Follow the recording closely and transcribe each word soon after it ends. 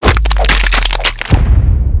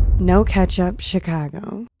No Ketchup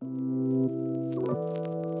Chicago.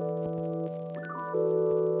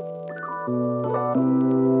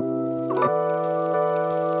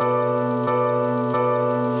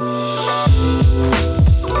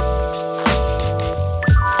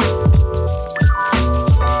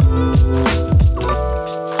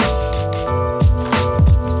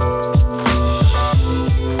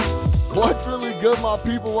 What's really good, my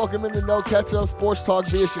people? Welcome into No Ketchup Sports Talk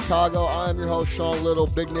via Chicago. I am your host, Sean Little.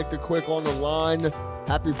 Big Nick the Quick on the line.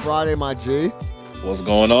 Happy Friday, my G. What's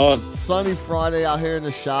going on? Sunny Friday out here in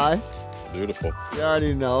the Chi. Beautiful. You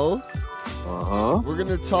already know. We're going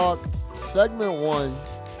to talk segment one.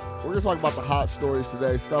 We're going to talk about the hot stories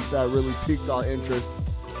today, stuff that really piqued our interest.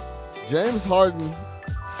 James Harden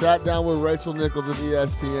sat down with Rachel Nichols of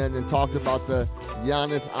ESPN and talked about the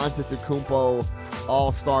Giannis Antetokounmpo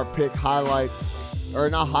all-star pick highlights, or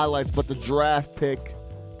not highlights, but the draft pick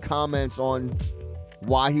comments on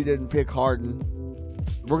why he didn't pick Harden.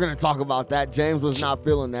 We're going to talk about that. James was not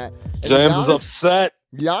feeling that. And James is upset.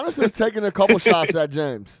 Giannis has taken a couple shots at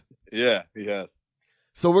James. Yeah, he has.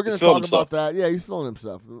 So we're going to talk about that. Yeah, he's feeling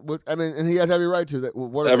himself. I mean, and he has every right to that.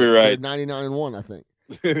 What are every they? right. 99-1, I think.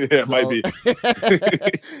 Yeah, it might be.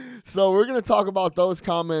 So we're going to talk about those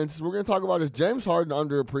comments. We're going to talk about is James Harden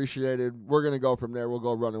underappreciated. We're going to go from there. We'll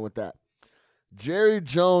go running with that. Jerry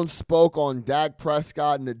Jones spoke on Dak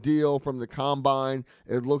Prescott and the deal from the combine.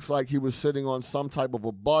 It looks like he was sitting on some type of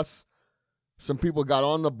a bus. Some people got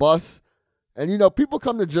on the bus. And, you know, people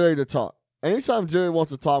come to Jerry to talk. Anytime Jerry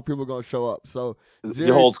wants to talk, people are going to show up. So Jerry,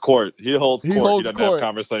 he holds court. He holds court. He doesn't court. have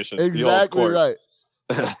conversation. Exactly right.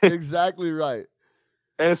 Exactly right.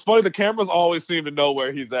 And it's funny, the cameras always seem to know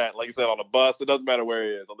where he's at. Like you said, on a bus, it doesn't matter where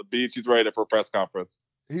he is. On the beach, he's ready for a press conference.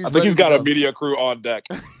 I think he's got a media crew on deck.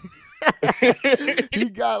 He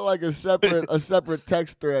got like a separate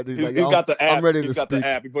text thread. He's like, got the app. I'm ready to speak. He's got the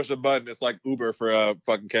app. He pushed a button. It's like Uber for a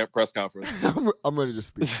fucking press conference. I'm ready to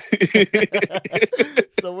speak.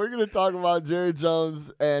 So we're gonna talk about Jerry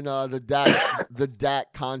Jones and the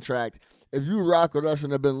Dak contract. If you rock with us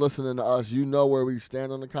and have been listening to us, you know where we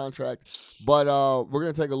stand on the contract. But we're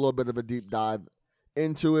going to take a little bit of a deep dive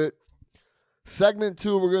into it. Segment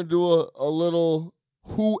 2, we're going to do a little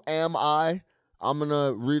Who Am I? I'm going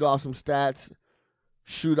to read off some stats,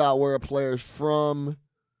 shoot out where a player's from,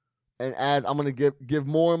 and I'm going to give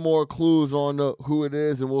more and more clues on who it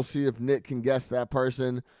is, and we'll see if Nick can guess that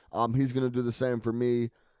person. He's going to do the same for me.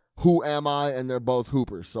 Who am I? And they're both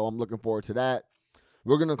hoopers, so I'm looking forward to that.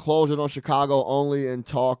 We're going to close it on Chicago only and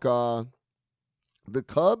talk the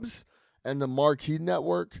Cubs and the Marquee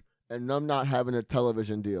Network and them not having a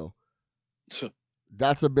television deal.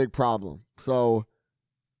 That's a big problem. So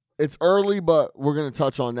it's early, but we're going to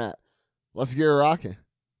touch on that. Let's get rocking.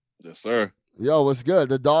 Yes, sir. Yo, what's good?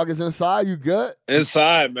 The dog is inside. You good?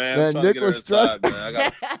 Inside, man. Man, Nick was stressed.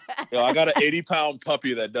 Man. I got an 80-pound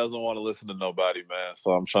puppy that doesn't want to listen to nobody, man.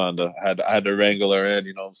 So I'm trying to I had to wrangle her in.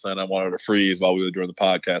 You know what I'm saying? I wanted her to freeze while we were doing the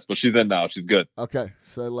podcast, but she's in now. She's good. Okay,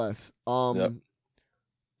 say less. Yep.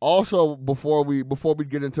 Also, before we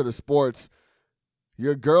get into the sports,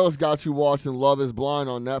 your girls got you watching Love Is Blind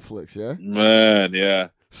on Netflix, yeah? Man, yeah.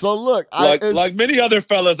 So look, like many other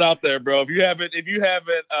fellas out there, bro. If you haven't,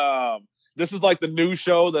 this is like the new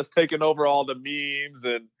show that's taking over all the memes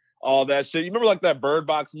and all that shit. You remember like that Bird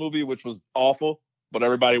Box movie, which was awful, but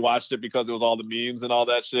everybody watched it because it was all the memes and all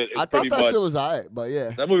that shit. I thought that shit was all right, but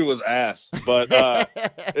yeah. That movie was ass, but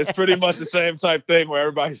it's pretty much the same type thing where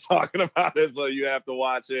everybody's talking about it, so you have to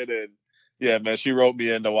watch it. And yeah, man, she wrote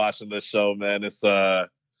me into watching this show, man. It's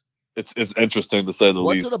interesting to say the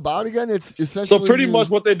least. What's it about again? It's essentially so pretty much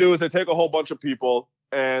what they do is they take a whole bunch of people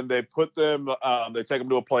and they put them, they take them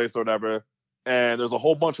to a place or whatever, and there's a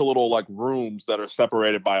whole bunch of little like rooms that are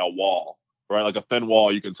separated by a wall, right? Like a thin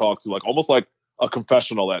wall you can talk to, like almost like a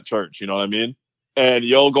confessional at church, you know what I mean? And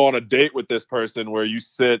you'll go on a date with this person where you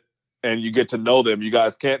sit and you get to know them. You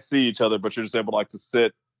guys can't see each other, but you're just able to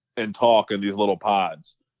sit and talk in these little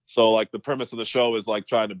pods. So like the premise of the show is like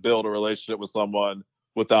trying to build a relationship with someone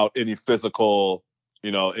without any physical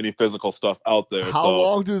stuff out there. How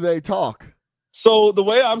long do they talk? So the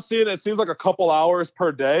way I'm seeing it seems like a couple hours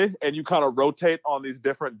per day, and you kind of rotate on these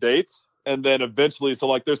different dates. And then eventually, so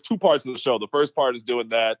like there's 2 parts of the show. The first part is doing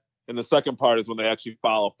that. And the second part is when they actually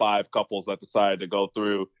follow 5 couples that decide to go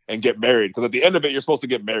through and get married. Because at the end of it, you're supposed to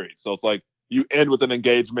get married. So it's like you end with an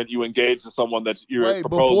engagement. You engage to someone that you're proposing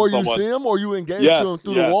before to someone. You see them, or you engage to them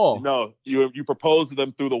through the wall? No, you propose to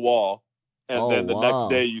them through the wall. And then the next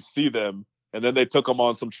day you see them. And then they took them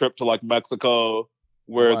on some trip to like Mexico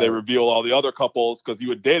where they reveal all the other couples, because you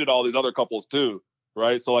had dated all these other couples too.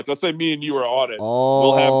 right? So like, let's say me and you are on it. Oh,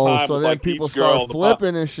 we'll have time so with, then like, people each girl start on the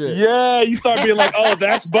flipping and shit. Yeah, you start being like, oh,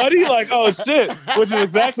 that's Buddy? Like, oh, shit, which is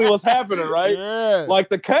exactly what's happening, right? Yeah. Like,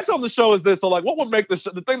 the catch on the show is this. So, like, what would make the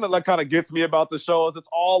thing that, like, kind of gets me about the show is it's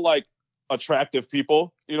all, like, attractive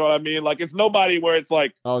people. You know what I mean? Like, it's nobody where it's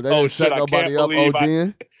like, they oh, didn't shit, set I can't nobody up believe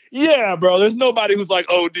ODing? Yeah, bro. There's nobody who's like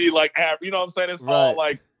OD, like, you know what I'm saying? It's all,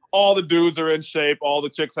 like, all the dudes are in shape. All the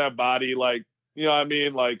chicks have body. Like, you know what I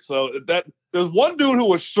mean? Like, so that there's one dude who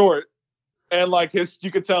was short. And like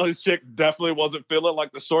you could tell his chick definitely wasn't feeling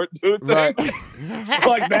like the short dude thing. Right.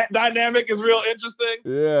 Like that dynamic is real interesting.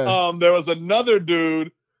 Yeah. There was another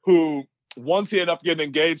dude who, once he ended up getting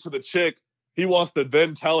engaged to the chick, he wants to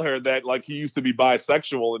then tell her that like he used to be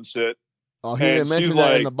bisexual and shit. Oh, he didn't mention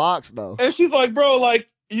that in the box though. And she's like, bro, like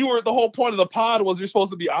the whole point of the pod was you're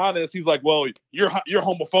supposed to be honest. He's like, well, you're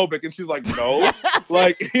homophobic, and she's like, no,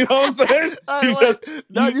 like, you know what I'm saying?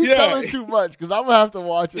 You're telling too much because I'm gonna have to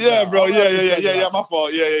watch it. Yeah, now. bro. Yeah. My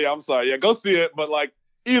fault. Yeah. I'm sorry. Yeah, go see it. But like,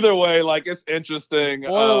 either way, like, it's interesting.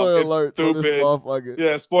 Spoiler it's alert stupid. for this motherfucker.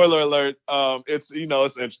 Yeah, spoiler alert. It's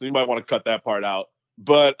it's interesting. You might want to cut that part out.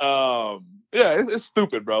 But yeah, it's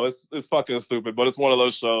stupid, bro. It's fucking stupid. But it's one of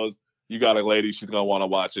those shows. You got a lady, she's gonna want to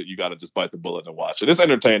watch it. You got to just bite the bullet and watch it. It's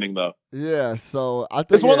entertaining though. Yeah, so I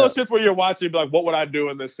think it's one of those shits where you're watching, be like, what would I do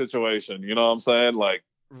in this situation? You know what I'm saying? Like,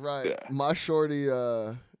 right. Yeah. My shorty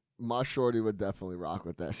would definitely rock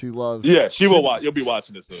with that. She loves. Yeah, she will watch. You'll be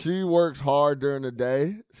watching this soon. She works hard during the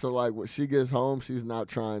day, so like when she gets home, she's not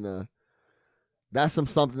trying to. That's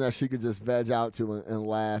something that she could just veg out to and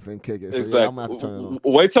laugh and kick it. So exactly. Yeah, I'm gonna have to turn it on.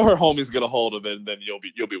 Wait till her homies get a hold of it, and then you'll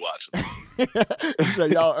be watching. So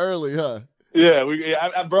y'all early, huh? Yeah,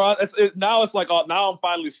 bro. Now it's like now I'm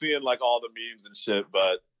finally seeing like all the memes and shit.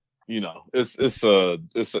 But it's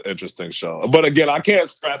an interesting show. But again, I can't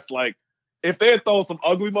stress like if they had thrown some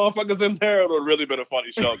ugly motherfuckers in there, it would have really been a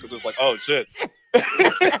funny show because it's like, oh shit.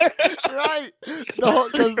 Right. No,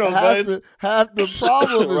 because half the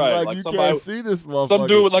problem is right. like you can't see this motherfucker. Some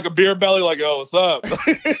dude with like a beer belly, like, yo, what's up?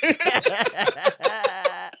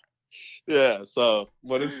 Yeah, so,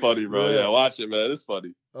 but it's funny, bro. Yeah, watch it, man. It's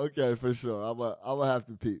funny. Okay, for sure. I'm gonna have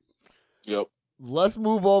to peep. Yep. Let's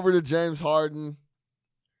move over to James Harden.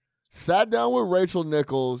 Sat down with Rachel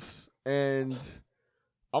Nichols, and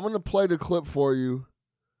I'm gonna play the clip for you.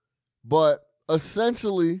 But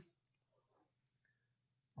essentially,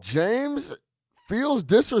 James feels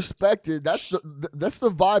disrespected. That's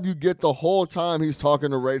the vibe you get the whole time he's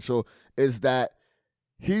talking to Rachel, is that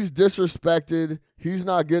he's disrespected. He's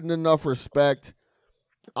not getting enough respect.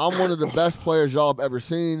 I'm one of the best players y'all have ever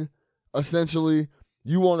seen. Essentially,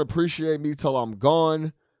 you won't appreciate me till I'm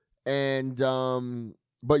gone. And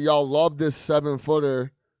but y'all love this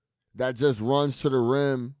 7-footer that just runs to the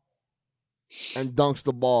rim and dunks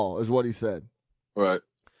the ball, is what he said. Right.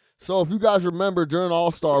 So if you guys remember, during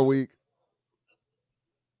All-Star Week,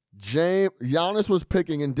 Giannis was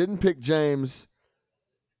picking and didn't pick James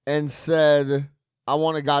and said, I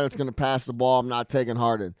want a guy that's going to pass the ball. I'm not taking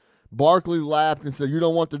Harden. Barkley laughed and said, you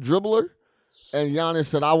don't want the dribbler? And Giannis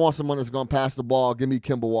said, I want someone that's going to pass the ball. Give me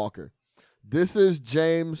Kemba Walker. This is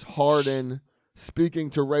James Harden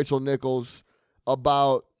speaking to Rachel Nichols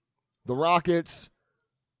about the Rockets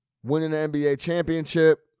winning the NBA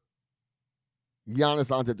championship. Giannis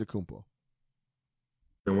Antetokounmpo.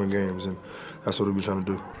 And win games, and that's what we'll be trying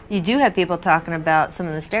to do. You do have people talking about some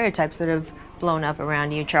of the stereotypes that have blown up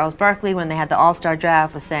around you. Charles Barkley, when they had the All-Star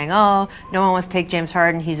draft, was saying, oh, no one wants to take James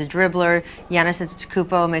Harden, he's a dribbler. Giannis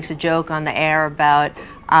Antetokounmpo makes a joke on the air about,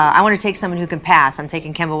 I want to take someone who can pass. I'm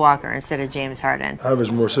taking Kemba Walker instead of James Harden. I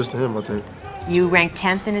average more assists than him, I think. You ranked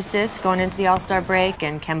 10th in assists going into the All-Star break,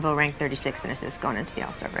 and Kemba ranked 36th in assists going into the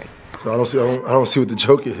All-Star break. So I don't see what the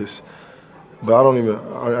joke is. But I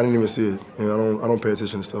didn't even see it. I don't pay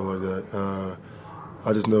attention to stuff like that.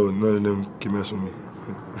 I just know none of them can mess with me.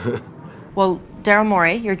 Well, Daryl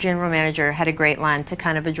Morey, your general manager, had a great line to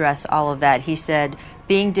kind of address all of that. He said,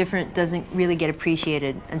 being different doesn't really get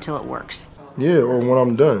appreciated until it works. Yeah, or when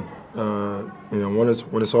I'm done.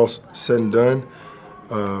 When it's all said and done,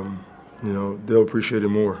 they'll appreciate it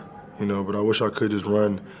more. But I wish I could just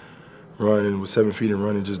run and with 7 feet and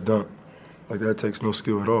run and just dunk. Like that takes no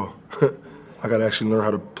skill at all. I got to actually learn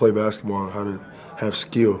how to play basketball and how to have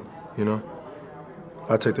skill,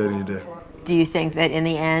 I take that any day. Do you think that in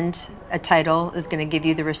the end, a title is going to give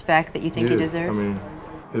you the respect that you think you deserve? I mean,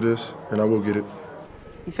 it is, and I will get it.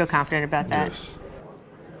 You feel confident about that? Yes,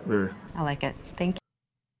 very. I like it. Thank you.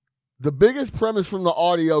 The biggest premise from the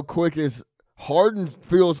audio, quick, is Harden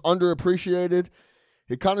feels underappreciated.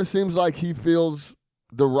 It kind of seems like he feels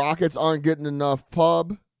the Rockets aren't getting enough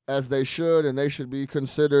pub as they should, and they should be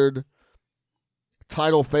considered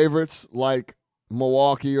title favorites like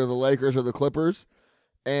Milwaukee or the Lakers or the Clippers,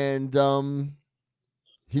 and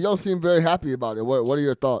he don't seem very happy about it. What are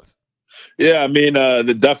your thoughts? Yeah, I mean,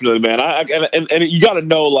 definitely, man. And you got to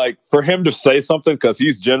know, like, for him to say something, because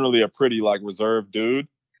he's generally a pretty like reserved dude.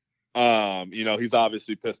 He's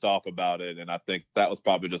obviously pissed off about it, and I think that was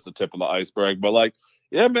probably just the tip of the iceberg. But like,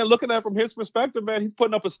 yeah, man, looking at it from his perspective, man, he's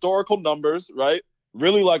putting up historical numbers, right?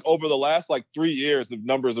 Really, like over the last like 3 years, the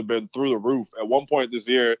numbers have been through the roof. At one point this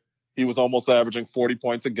year, he was almost averaging 40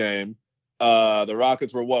 points a game. The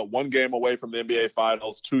Rockets were one game away from the NBA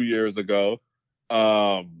Finals 2 years ago.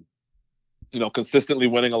 Consistently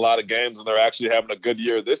winning a lot of games, and they're actually having a good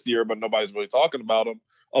year this year, but nobody's really talking about them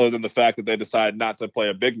other than the fact that they decided not to play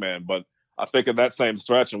a big man. But I think in that same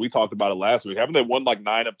stretch, and we talked about it last week, haven't they won like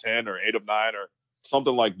 9 of 10 or 8 of 9 or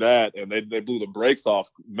something like that? And they blew the brakes off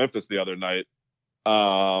Memphis the other night.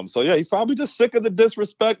 So yeah, he's probably just sick of the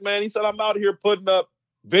disrespect, man. He said, I'm out here putting up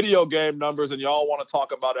video game numbers and y'all want to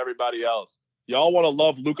talk about everybody else. Y'all want to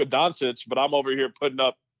love Luka Doncic, but I'm over here putting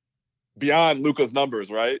up beyond Luka's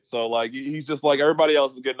numbers, right? So like he's just like, everybody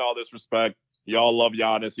else is getting all this respect. Y'all love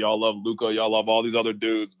Giannis, y'all love Luka, y'all love all these other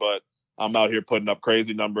dudes, but I'm out here putting up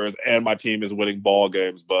crazy numbers and my team is winning ball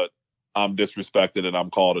games, but I'm disrespected and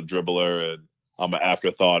I'm called a dribbler and I'm an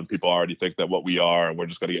afterthought and people already think that what we are and we're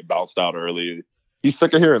just gonna get bounced out early. He's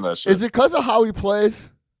sick of hearing that shit. Is it because of how he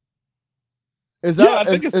plays? Is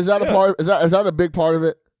that a part? Is that a big part of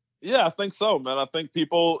it? Yeah, I think so, man. I think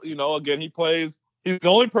people, again, he's the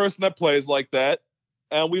only person that plays like that.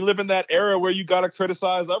 And we live in that era where you got to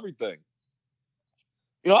criticize everything.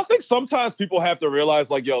 I think sometimes people have to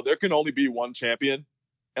realize, like, there can only be one champion.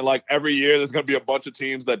 And, like, every year there's going to be a bunch of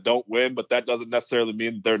teams that don't win, but that doesn't necessarily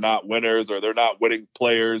mean they're not winners or they're not winning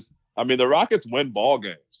players. I mean, the Rockets win ball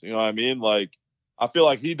games. You know what I mean? Like, I feel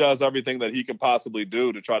like he does everything that he can possibly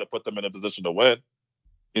do to try to put them in a position to win.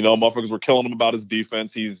 Motherfuckers were killing him about his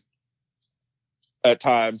defense. He's at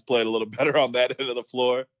times played a little better on that end of the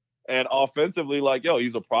floor. And offensively, like,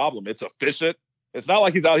 he's a problem. It's efficient. It's not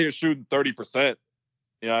like he's out here shooting 30%.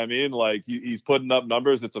 You know what I mean? Like, he's putting up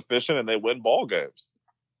numbers. It's efficient, and they win ball games.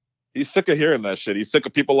 He's sick of hearing that shit. He's sick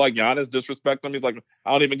of people like Giannis disrespecting him. He's like,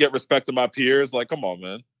 I don't even get respect to my peers. Like, come on,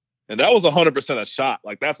 man. And that was 100% a shot.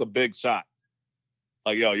 Like, that's a big shot.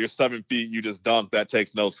 Like, you're 7 feet. You just dunked. That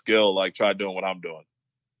takes no skill. Like, try doing what I'm doing.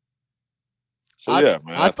 So yeah,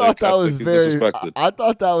 man. I thought that was very,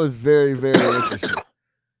 very interesting.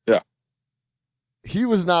 Yeah. He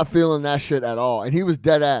was not feeling that shit at all, and he was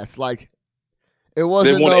dead ass. Like, it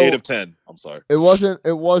wasn't. They won 8 of 10. I'm sorry. It wasn't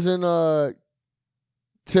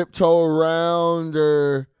tiptoe around,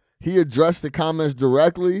 or he addressed the comments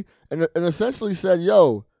directly and essentially said,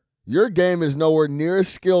 "Yo, your game is nowhere near as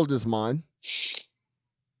skilled as mine.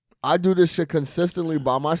 I do this shit consistently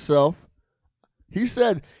by myself." He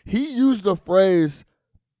said, he used the phrase,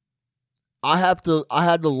 I had to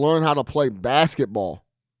learn how to play basketball.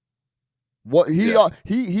 What he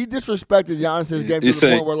disrespected Giannis's game to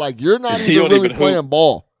the point where, like, you're not even really playing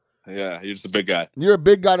ball. Yeah, you're just a big guy. You're a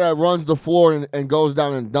big guy that runs the floor and goes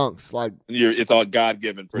down and dunks. Like, it's all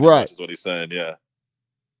God-given pretty much is what he's saying, yeah.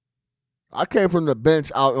 I came from the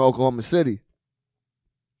bench out in Oklahoma City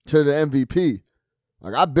to the MVP.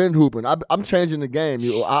 Like, I've been hooping. I'm changing the game.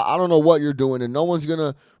 I don't know what you're doing, and no one's going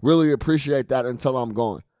to really appreciate that until I'm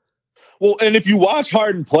gone. Well, and if you watch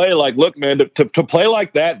Harden play, like, look, man, to play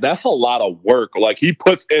like that, that's a lot of work. Like, he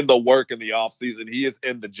puts in the work in the offseason. He is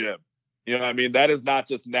in the gym. You know what I mean? That is not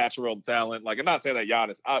just natural talent. Like, I'm not saying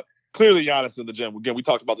that clearly Giannis in the gym. Again, we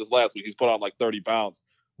talked about this last week. He's put on like 30 pounds.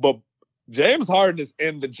 But James Harden is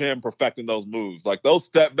in the gym perfecting those moves. Like, those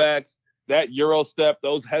step backs, that Euro step,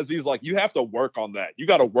 those hezzies, like, you have to work on that. You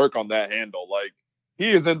got to work on that handle. Like,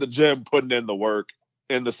 he is in the gym putting in the work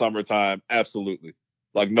in the summertime. Absolutely.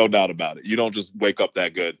 Like, no doubt about it. You don't just wake up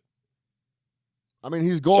that good. I mean,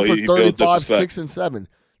 he's going for 35, 6, and 7.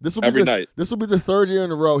 This will be night. This will be the third year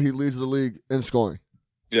in a row he leads the league in scoring.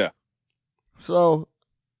 Yeah. So,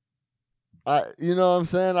 you know what I'm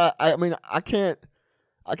saying? I mean, I can't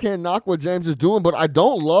knock what James is doing, but I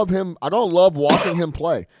don't love him. I don't love watching him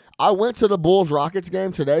play. I went to the Bulls-Rockets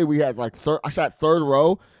game today. We had I sat third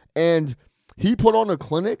row, and he put on a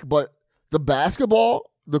clinic, but the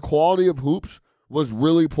basketball, the quality of hoops was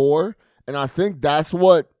really poor, and I think that's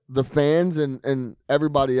what the fans and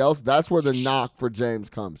everybody else, that's where the knock for James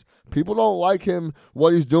comes. People don't like him,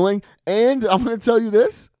 what he's doing, and I'm going to tell you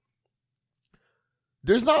this.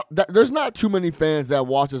 There's not too many fans that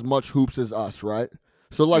watch as much hoops as us, right?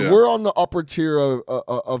 So, like, we're on the upper tier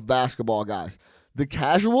of basketball guys. The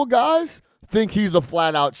casual guys think he's a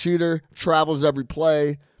flat-out cheater, travels every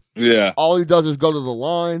play. Yeah. All he does is go to the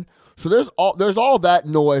line. So there's all that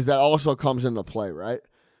noise that also comes into play, right?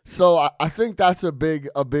 So I think that's a big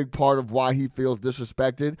part of why he feels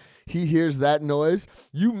disrespected. He hears that noise.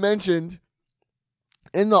 You mentioned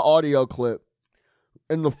in the audio clip,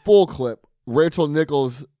 in the full clip, Rachel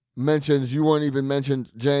Nichols mentions you weren't even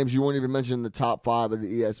mentioned, James, you weren't even mentioned in the top 5 of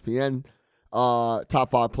the ESPN top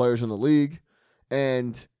 5 players in the league.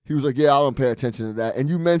 And he was like, yeah, I don't pay attention to that. And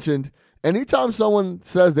you mentioned anytime someone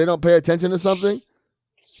says they don't pay attention to something,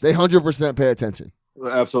 they 100% pay attention.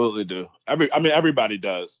 Absolutely do. Everybody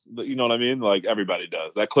does. You know what I mean? Like, everybody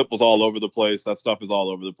does. That clip was all over the place. That stuff is all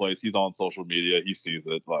over the place. He's on social media. He sees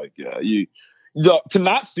it. Like, yeah, to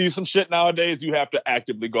not see some shit nowadays, you have to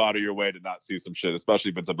actively go out of your way to not see some shit, especially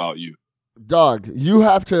if it's about you. Dog, you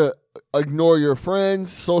have to ignore your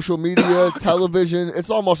friends, social media, television. It's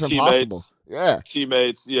almost impossible. Yeah.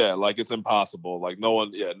 Teammates. Yeah. Like, it's impossible. Like, no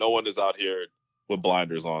one is out here with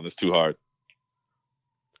blinders on. It's too hard.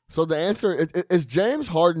 So the answer is James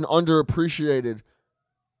Harden underappreciated.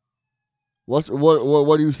 What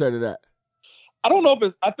do you say to that? I don't know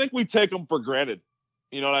if I think we take him for granted.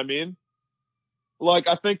 You know what I mean? Like,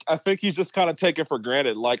 I think he's just kind of taken for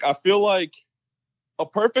granted. Like, I feel like a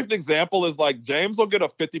perfect example is like James will get a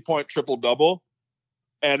 50-point triple-double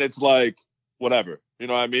and it's like whatever. You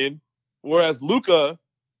know what I mean? Whereas Luka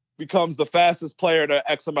becomes the fastest player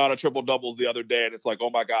to X amount of triple-doubles the other day and it's like, oh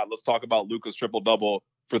my God, let's talk about Luka's triple-double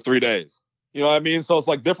for 3 days. You know what I mean? So it's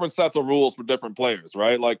like different sets of rules for different players,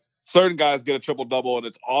 right? Like certain guys get a triple-double and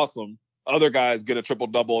it's awesome. Other guys get a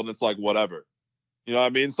triple-double and it's like whatever. You know what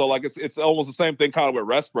I mean? So like it's almost the same thing kind of with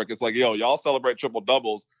Westbrook. It's like, yo, y'all celebrate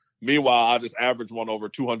triple-doubles. Meanwhile, I just average one over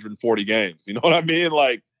 240 games. You know what I mean?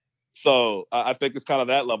 Like, so I think it's kind of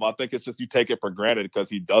that level. I think it's just you take it for granted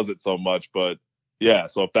because he does it so much. But yeah,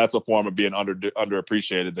 so if that's a form of being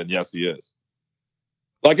underappreciated, then yes, he is.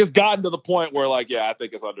 Like, it's gotten to the point where, like, yeah, I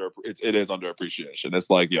think it is underappreciation.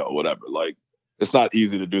 It's like, yo, whatever. Like, it's not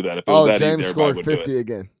easy to do that. If it was that James easy, scored 50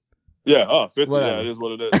 again. Yeah, 50. Whatever. Yeah, it is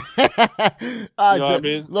what it is. You know what I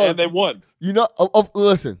mean? Look, and they won. You know,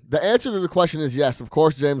 listen, the answer to the question is yes. Of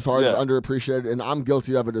course, James Harden is underappreciated, and I'm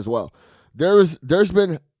guilty of it as well. There's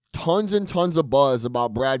been tons and tons of buzz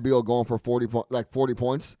about Brad Beal going for 40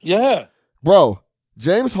 points. Yeah. Bro,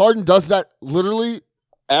 James Harden does that literally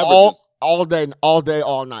all day,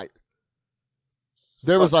 all night.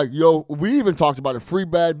 There was like, yo, we even talked about it. Free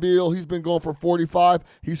Brad Beal. He's been going for 45.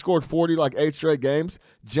 He scored 40 like 8 straight games.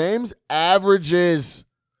 James averages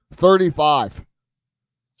 35.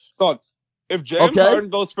 Look, if James Harden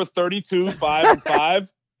goes for 32, 5 and 5,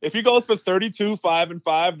 if he goes for 32, 5 and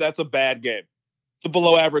 5, that's a bad game. It's a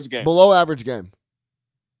below average game. Below average game.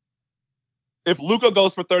 If Luka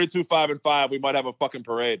goes for 32, 5 and 5, we might have a fucking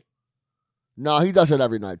parade. No, he does it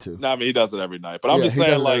every night too. No, I mean, he does it every night. But I'm just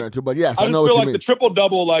saying, like, too, but yes, I know just feel what like you mean. the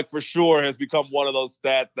triple-double, like, for sure has become one of those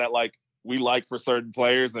stats that, like, we like for certain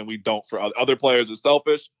players and we don't for other players are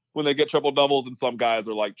selfish when they get triple-doubles and some guys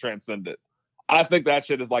are, like, transcendent. I think that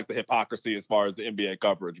shit is, like, the hypocrisy as far as the NBA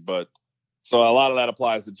coverage. But so a lot of that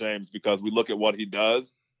applies to James because we look at what he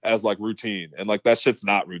does as, like, routine. And, like, that shit's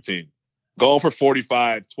not routine. Going for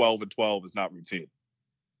 45, 12, and 12 is not routine. You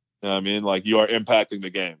know what I mean? Like, you are impacting the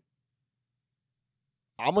game.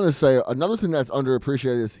 I'm going to say another thing that's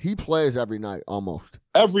underappreciated is he plays every night almost.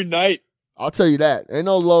 Every night. I'll tell you that. Ain't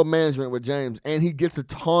no load management with James. And he gets a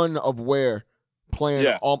ton of wear playing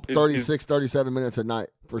 36, 37 minutes a night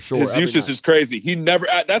for sure. His usage is crazy. He never,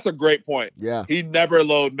 that's a great point. Yeah. He never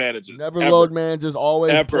load manages. Never load manages,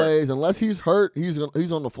 always plays. Unless he's hurt, he's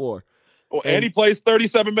on the floor. Well, and he plays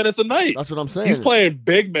 37 minutes a night. That's what I'm saying. He's playing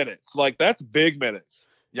big minutes. Like, that's big minutes.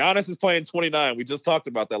 Giannis is playing 29. We just talked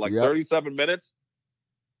about that. Like, 37 minutes.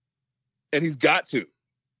 And he's got to.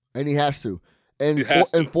 And he has to. And in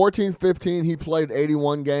 14-15, he played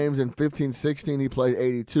 81 games. In 15-16, he played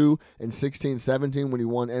 82. In 16-17, when he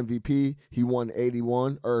won MVP, he won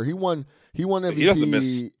 81. Or he won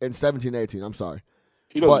MVP in 17-18. I'm sorry.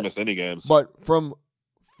 He doesn't miss any games. But from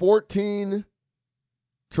 14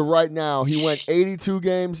 to right now, he went 82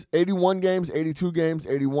 games, 81 games, 82 games,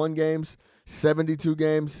 81 games, 72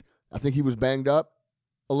 games. I think he was banged up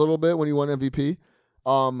a little bit when he won MVP.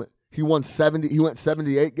 He won 70. He went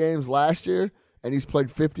 78 games last year, and he's played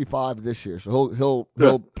 55 this year. So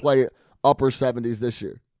he'll play upper 70s this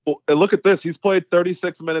year. Well, and look at this. He's played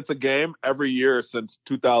 36 minutes a game every year since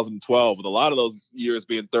 2012, with a lot of those years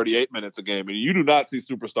being 38 minutes a game. And you do not see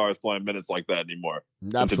superstars playing minutes like that anymore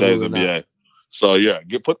in today's NBA. Not. So yeah,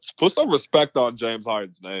 put some respect on James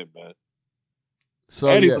Harden's name, man. So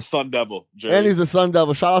and he's a Sun Devil. Jerry. And he's a Sun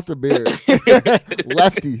Devil. Shout out to Beard.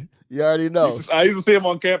 Lefty. You already know. I used to see him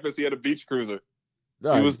on campus. He had a beach cruiser.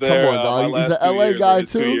 Dog, He was there. Come on, dog. My He's last an 2 LA years, guy or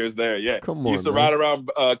his 2 too. years there. Yeah. Come He on, used to man. ride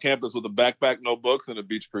around campus with a backpack, no books, and a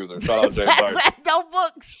beach cruiser. Shout out James Harden. no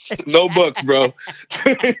books. No books, bro.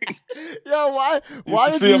 Yo, why Used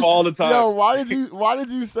to did see you? him all the time. Yo, why did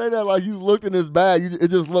you say that? Like you looked in his bag, it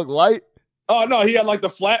just looked light. Oh no, he had like the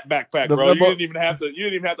flat backpack, The- bro. the You bo- didn't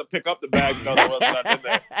even have to pick up the bag. You know there was nothing in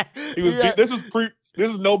there. He was. He had- This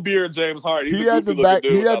is no beard, James Harden. He's He a had the goofy back.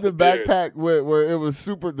 looking dude He had the without beard. backpack where it was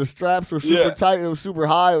super. The straps were super Yeah. tight. It was super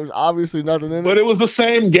high. It was obviously nothing in But it. it was the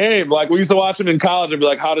same game. Like we used to watch him in college and be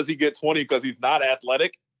like, how does he get 20? Because he's not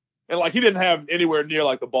athletic. And like he didn't have anywhere near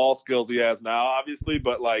like the ball skills he has now, obviously.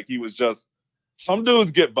 But like he was just some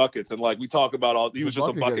dudes get buckets, and like we talk about all he was just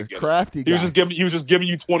a bucket getter. Crafty guy. He was just giving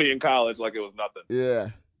you 20 in college like it was nothing Yeah.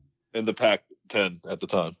 in the Pac-10 at the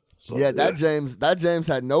time. So, Yeah, that James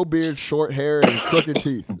had no beard, short hair, and crooked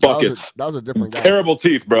teeth. Buckets. That was a different guy. Terrible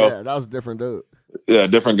teeth, bro. Yeah, that was a different dude. Yeah,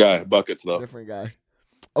 different guy. Buckets though. Different guy.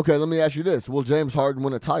 Okay, let me ask you this: will James Harden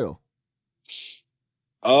win a title?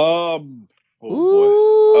 Oh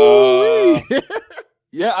Ooh. boy.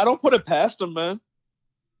 Yeah, I don't put it past him, man.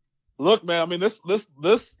 Look, man, I mean this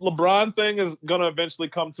LeBron thing is gonna eventually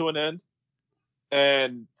come to an end.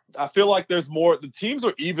 And I feel like there's more. The teams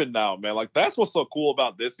are even now, man. Like that's what's so cool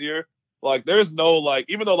about this year. Like there's no like,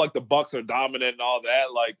 even though like the Bucks are dominant and all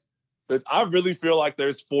that, like I really feel like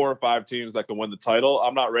there's 4 or 5 teams that can win the title.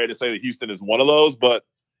 I'm not ready to say that Houston is one of those, but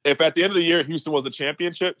if at the end of the year Houston was the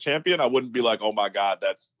champion, I wouldn't be like, oh my God,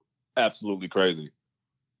 that's absolutely crazy.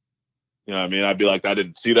 You know what I mean? I'd be like, I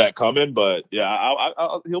didn't see that coming, but yeah,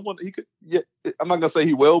 he'll win. He could. Yeah, I'm not gonna say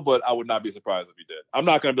he will, but I would not be surprised if he did. I'm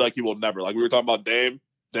not gonna be like he will never. Like we were talking about Dame.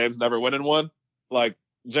 Dame's never winning one. Like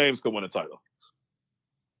James could win a title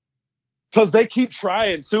because they keep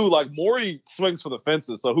trying too. Like Morey swings for the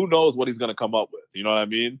fences, so who knows what he's gonna come up with? You know what I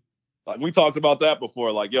mean? Like we talked about that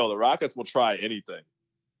before. Like yo, the Rockets will try anything.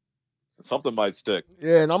 Something might stick.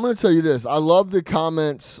 Yeah, and I'm gonna tell you this: I love the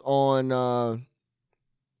comments on.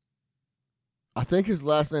 I think his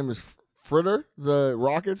last name is Fritter, the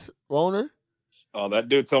Rockets owner. Oh, that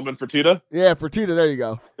dude Tillman Fertitta? Yeah, Fertitta. There you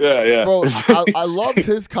go. Yeah. Bro, I loved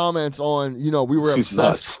his comments on. We were He's obsessed.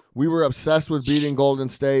 nuts. We were obsessed with beating Golden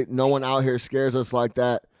State. No one out here scares us like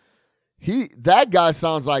that. That guy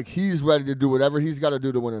sounds like he's ready to do whatever he's got to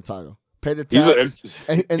do to win a title. Pay the tax,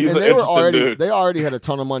 and he's they an were interesting dude. they already had a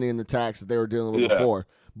ton of money in the tax that they were dealing with Yeah. before.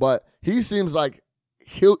 But he seems like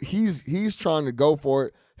he's trying to go for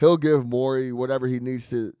it. He'll give Morey whatever he needs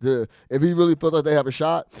to if he really feels like they have a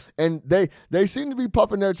shot. And they seem to be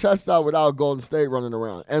puffing their chest out without Golden State running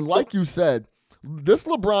around. And like you said, this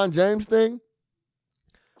LeBron James thing,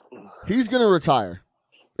 he's going to retire.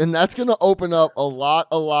 And that's going to open up a lot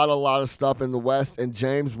of stuff in the West. And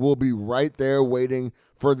James will be right there waiting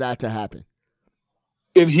for that to happen.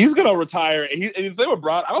 And he's going to retire. And if they were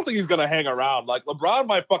LeBron, I don't think he's going to hang around. Like, LeBron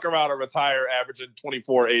might fuck around and retire averaging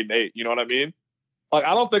 24, 8, and 8. You know what I mean? Like,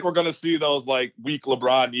 I don't think we're going to see those, like, weak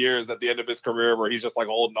LeBron years at the end of his career where he's just, like,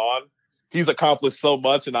 holding on. He's accomplished so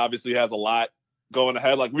much and obviously has a lot going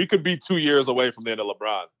ahead. Like, we could be 2 years away from the end of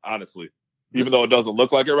LeBron, honestly. Even though it doesn't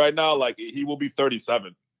look like it right now, like, he will be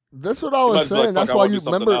 37. That's what I was saying. That's why you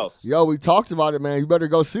remember. Yo, we talked about it, man. You better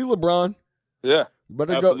go see LeBron. Yeah. You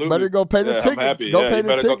better go pay the ticket. I'm happy. Go pay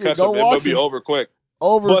the ticket. Go watch it. It'll be over quick.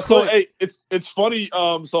 Quick. So hey, it's funny.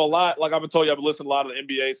 So a lot, like I've been told you, I've been listening to a lot of the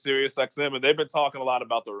NBA, Sirius XM, and they've been talking a lot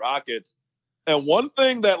about the Rockets. And one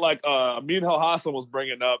thing that like Amin Hassan was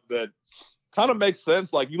bringing up that kind of makes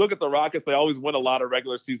sense. Like you look at the Rockets, they always win a lot of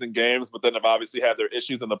regular season games, but then have obviously had their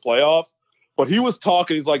issues in the playoffs. But he was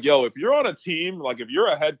talking. He's like, yo, if you're on a team, like if you're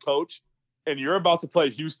a head coach and you're about to play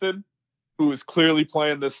Houston, who is clearly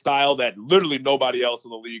playing this style that literally nobody else in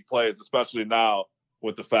the league plays, especially now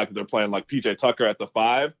with the fact that they're playing like PJ Tucker at the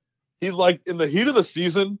 5. He's like, in the heat of the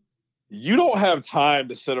season, you don't have time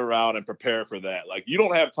to sit around and prepare for that. Like, you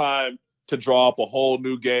don't have time to draw up a whole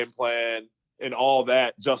new game plan and all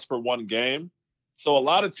that just for one game. So a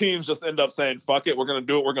lot of teams just end up saying, fuck it, we're going to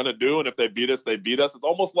do what we're going to do. And if they beat us, they beat us. It's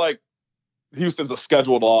almost like Houston's a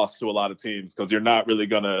scheduled loss to a lot of teams because you're not really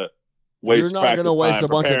going to waste You're not going to waste a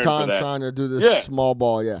bunch of time that. trying to do this small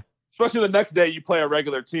ball, Especially the next day you play a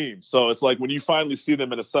regular team. So it's like when you finally see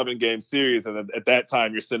them in a 7-game series and then at that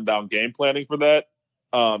time you're sitting down game planning for that,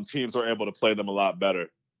 teams are able to play them a lot better,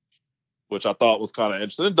 which I thought was kind of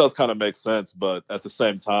interesting. It does kind of make sense, but at the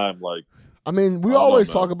same time, like... I mean, we always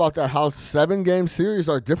talk about that, how 7-game series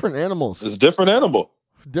are different animals. It's a different animal.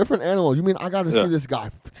 Different animal. You mean I got to see this guy?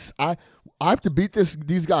 I have to beat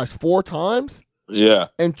these guys 4 times? Yeah.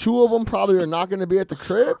 And 2 of them probably are not going to be at the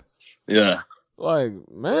crib? Yeah. Like,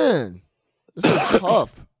 man, this is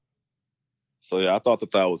tough. So yeah, I thought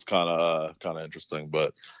that was kind of interesting.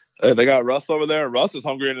 But hey, they got Russ over there, and Russ is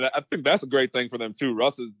hungry, and I think that's a great thing for them too.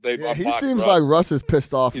 He seems like Russ is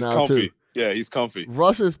pissed off he's now comfy. too. Yeah, he's comfy.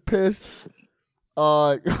 Russ is pissed.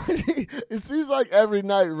 It seems like every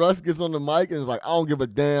night Russ gets on the mic and is like, I don't give a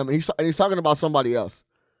damn. And he's talking about somebody else.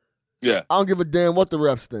 Yeah. I don't give a damn what the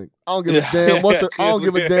refs think. I don't give a damn what I don't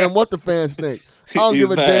give a damn what the fans think. I don't give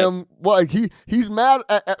a damn what he's mad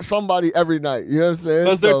at somebody every night. You know what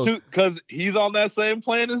I'm saying? Because he's on that same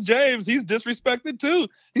plane as James. He's disrespected too.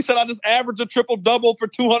 He said I just averaged a triple-double for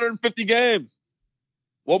 250 games.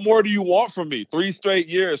 What more do you want from me? 3 straight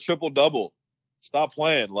years, triple-double. Stop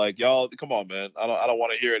playing. Like, y'all, come on, man. I don't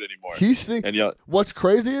want to hear it anymore. What's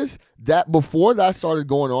crazy is that before that started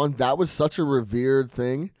going on, that was such a revered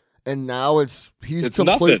thing. And now he's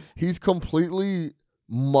completely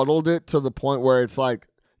muddled it to the point where it's like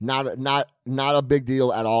not a big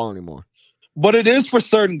deal at all anymore. But it is for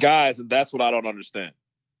certain guys, and that's what I don't understand.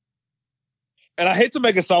 And I hate to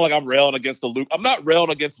make it sound like I'm railing against the Luka. I'm not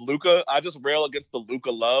railing against Luka. I just rail against the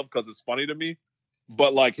Luka love because it's funny to me.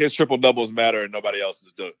 But like his triple doubles matter and nobody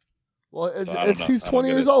else's do. Well, he's 20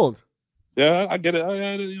 years old. Yeah, I get it.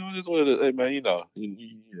 It's what it is. Hey, man,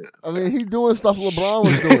 I mean, he's doing stuff LeBron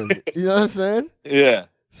was doing. You know what I'm saying? Yeah.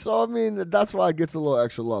 So, I mean, that's why it gets a little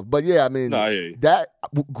extra love. But, yeah, I mean, that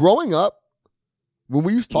growing up, when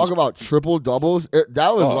we used to talk about triple doubles,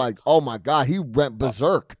 that was like, oh, my God, he went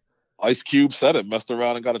berserk. Ice Cube said it. Messed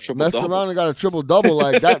around and got a triple double.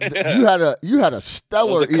 Like that. You had a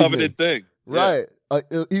stellar evening. Coveted thing. Right.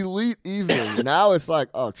 Elite evening. Now it's like,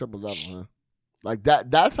 oh, triple double, huh? Like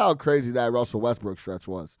that's how crazy that Russell Westbrook stretch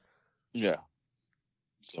was. Yeah.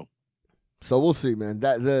 So we'll see, man.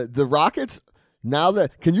 That the Rockets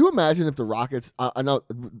can you imagine if the Rockets I know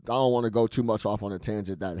I don't want to go too much off on a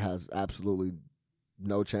tangent that has absolutely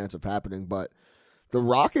no chance of happening, but the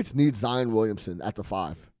Rockets need Zion Williamson at the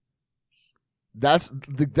 5. That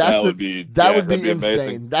would be insane.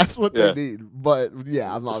 Amazing. That's what they need. But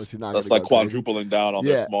yeah, I'm obviously not. That's like quadrupling down on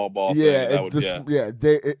the small ball. Yeah,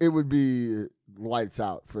 it would be lights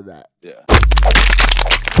out for that. Yeah.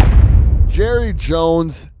 Jerry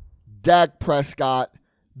Jones, Dak Prescott,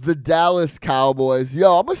 the Dallas Cowboys.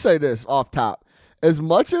 Yo, I'm gonna say this off top. As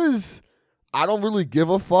much as I don't really give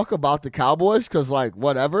a fuck about the Cowboys, because like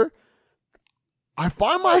whatever, I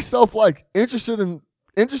find myself like interested in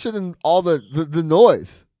all the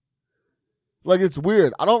noise. Like it's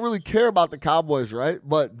weird. I don't really care about the Cowboys, right?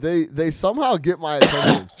 But they somehow get my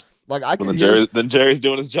attention. Like I can hear. Then Jerry's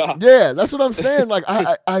doing his job. Yeah, that's what I'm saying. Like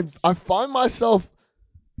I find myself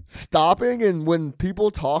stopping, and when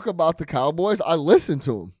people talk about the Cowboys, I listen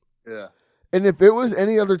to them. Yeah. And if it was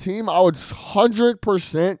any other team, I would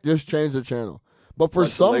 100% just change the channel. But for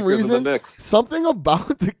some reason, something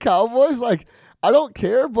about the Cowboys, like. I don't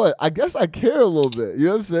care, but I guess I care a little bit. You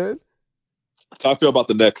know what I'm saying? Talk to you about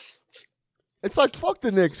the Knicks. It's like, fuck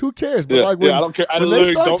the Knicks. Who cares? But I don't care. I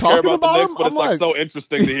literally don't care about the Knicks, but it's like so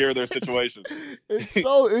interesting to hear their situation. It's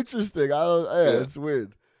so interesting. It's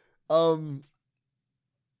weird.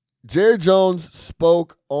 Jerry Jones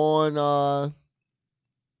spoke on,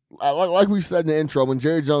 like we said in the intro, when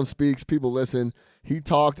Jerry Jones speaks, people listen. He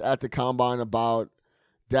talked at the Combine about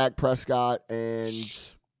Dak Prescott and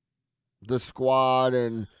the squad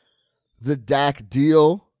and the Dak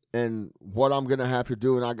deal and what I'm going to have to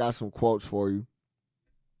do, and I got some quotes for you.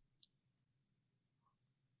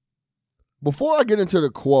 Before I get into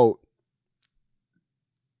the quote,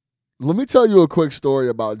 let me tell you a quick story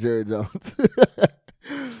about Jerry Jones.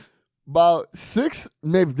 About 6,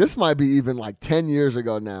 maybe this might be even like 10 years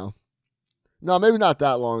ago now. No, maybe not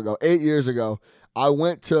that long ago. 8 years ago, I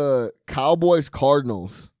went to Cowboys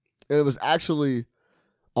Cardinals, and it was actually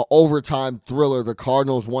an overtime thriller. The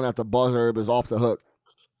Cardinals won at the buzzer. It was off the hook.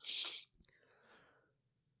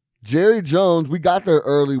 Jerry Jones, we got there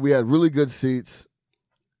early. We had really good seats.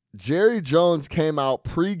 Jerry Jones came out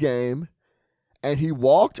pregame, and he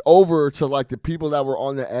walked over to like the people that were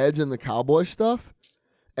on the edge in the Cowboy stuff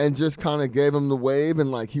and just kind of gave him the wave,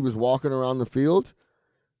 and like he was walking around the field.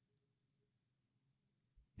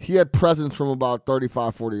 He had presence from about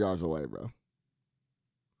 35, 40 yards away, bro.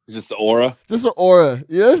 Just the aura? Just the aura.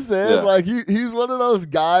 You know what I'm saying? Yeah. Like, he's one of those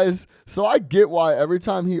guys. So I get why every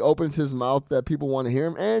time he opens his mouth that people want to hear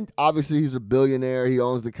him. And obviously he's a billionaire. He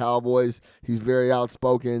owns the Cowboys. He's very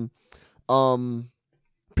outspoken.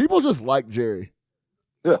 People just like Jerry.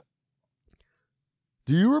 Yeah.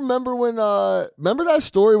 Do you remember when, remember that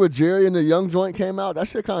story with Jerry and the Young Joint came out? That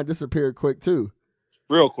shit kind of disappeared quick, too.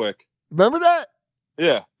 Real quick. Remember that?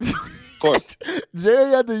 Yeah. Of course. Jerry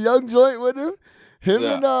had the Young Joint with him. Him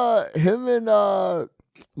and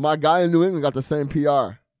my guy in New England got the same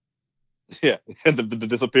PR. Yeah, and the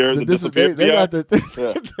disappear. The disappear. They got the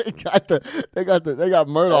Yeah. they got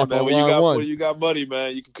Murdoch Hey, man, on when you line got one. when you got money,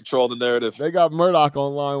 man, you can control the narrative. They got Murdoch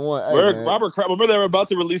on line one. Hey, man. Robert Kraft. Remember they were about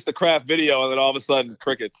to release the Kraft video, and then all of a sudden,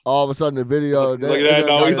 crickets. All of a sudden, the video. He's like, yeah,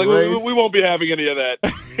 no. He's like, we won't be having any of that.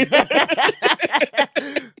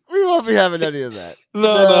 We won't be having any of that. No.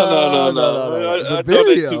 I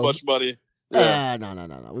donate too much money. Yeah.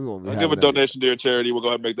 No. We won't be I'll having give a that. donation to your charity. We'll go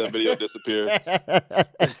ahead and make that video disappear.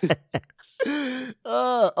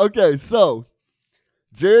 Okay, so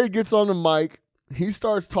Jerry gets on the mic. He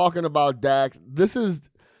starts talking about Dak. This is,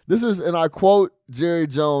 and I quote Jerry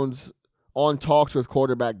Jones on Talks with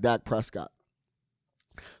quarterback Dak Prescott.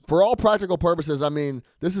 For all practical purposes, I mean,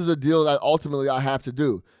 this is a deal that ultimately I have to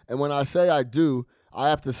do. And when I say I do, I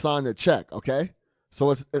have to sign the check, okay?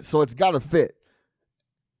 So it's got to fit.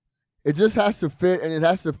 It just has to fit, and it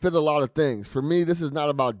has to fit a lot of things. For me, this is not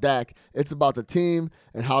about Dak. It's about the team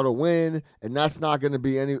and how to win, and that's not going to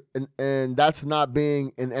be and that's not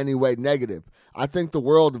being in any way negative. I think the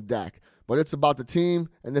world of Dak, but it's about the team,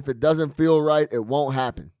 and if it doesn't feel right, it won't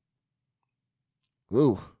happen.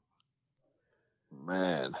 Ooh.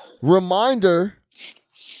 Man. Reminder,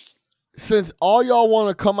 since all y'all want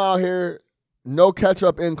to come out here, no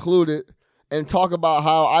ketchup included, and talk about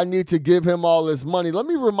how I need to give him all this money, let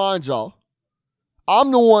me remind y'all,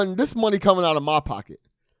 I'm the one, this money coming out of my pocket.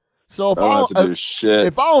 So if I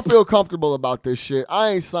don't feel comfortable about this shit, I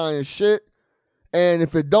ain't signing shit. And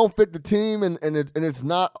if it don't fit the team and it's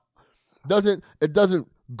not, it doesn't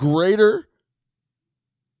greater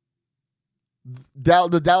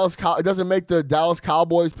it doesn't make the Dallas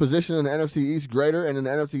Cowboys position in the NFC East greater and in the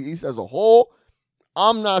NFC East as a whole,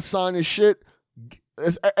 I'm not signing shit.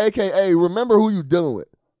 It's AKA, remember who you dealing with.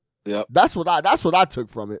 Yep. That's what I took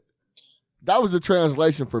from it. That was the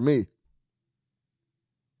translation for me.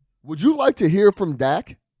 Would you like to hear from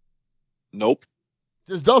Dak? Nope.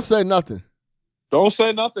 Just don't say nothing. Don't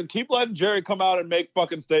say nothing. Keep letting Jerry come out and make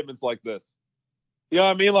fucking statements like this. You know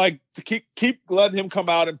what I mean? Like, keep letting him come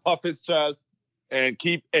out and puff his chest and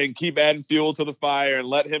keep adding fuel to the fire and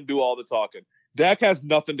let him do all the talking. Dak has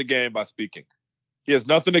nothing to gain by speaking. He has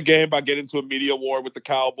nothing to gain by getting into a media war with the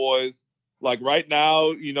Cowboys. Like right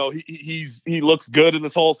now, you know, he looks good in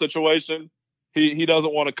this whole situation. He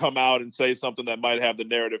doesn't want to come out and say something that might have the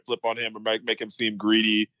narrative flip on him or make him seem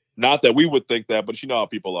greedy. Not that we would think that, but you know how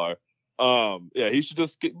people are. Yeah, he should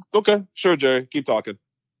just okay, sure, Jerry, keep talking.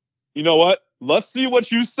 You know what? Let's see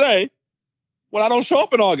what you say when I don't show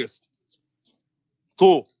up in August.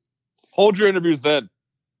 Cool. Hold your interviews then.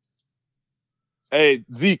 Hey,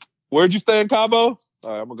 Zeke, where'd you stay in Cabo?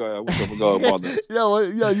 All right, I'm gonna go on this. You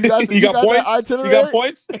got you got points. Itinerary? You got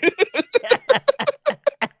points.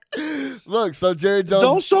 Look, so Jerry Jones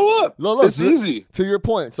don't show up. Look, it's easy. To your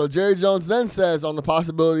point. So Jerry Jones then says on the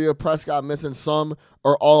possibility of Prescott missing some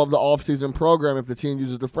or all of the offseason program if the team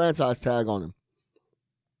uses the franchise tag on him.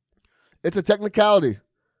 It's a technicality.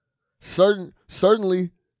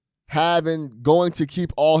 Certainly going to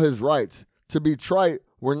keep all his rights. To be trite,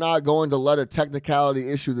 we're not going to let a technicality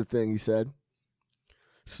issue the thing, he said.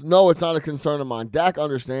 No, it's not a concern of mine. Dak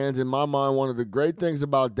understands. In my mind, one of the great things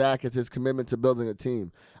about Dak is his commitment to building a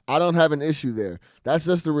team. I don't have an issue there. That's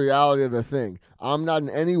just the reality of the thing. I'm not in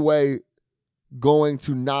any way going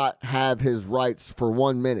to not have his rights for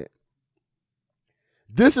 1 minute.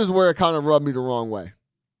 This is where it kind of rubbed me the wrong way.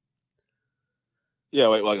 Yeah,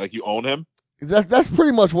 like you own him? That's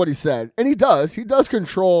pretty much what he said. And he does. He does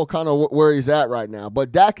control kind of where he's at right now.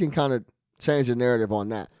 But Dak can kind of change the narrative on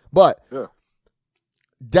that. But yeah.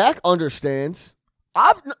 Dak understands.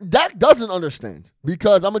 Dak doesn't understand.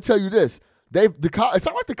 Because I'm going to tell you this. It's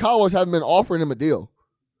not like the Cowboys haven't been offering him a deal.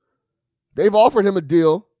 They've offered him a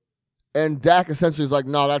deal. And Dak essentially is like,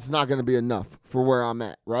 no, that's not going to be enough for where I'm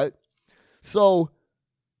at, right? So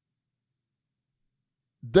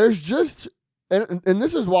there's just... And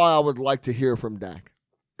this is why I would like to hear from Dak.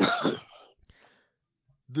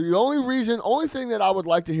 The only thing that I would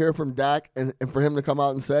like to hear from Dak and for him to come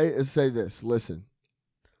out and say this. Listen,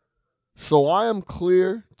 so I am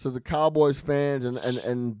clear to the Cowboys fans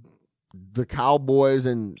and the Cowboys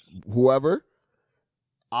and whoever,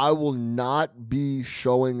 I will not be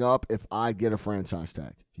showing up if I get a franchise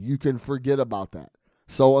tag. You can forget about that.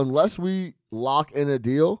 So unless we lock in a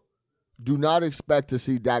deal, do not expect to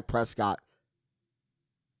see Dak Prescott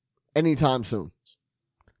anytime soon.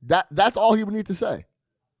 That's all he would need to say.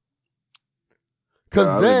 Because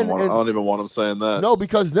I don't even want him saying that. No,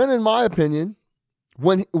 because then, in my opinion,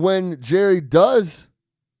 when Jerry does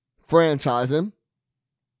franchise him,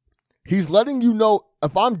 he's letting you know.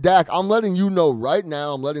 If I'm Dak, I'm letting you know right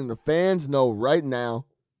now. I'm letting the fans know right now.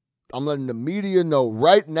 I'm letting the media know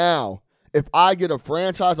right now. If I get a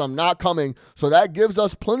franchise, I'm not coming. So that gives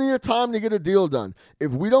us plenty of time to get a deal done.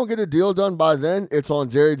 If we don't get a deal done by then, it's on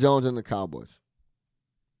Jerry Jones and the Cowboys.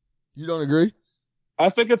 You don't agree? I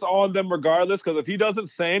think it's on them regardless, because if he doesn't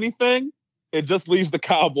say anything, it just leaves the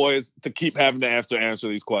Cowboys to keep having to answer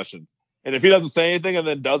these questions. And if he doesn't say anything and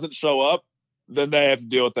then doesn't show up, then they have to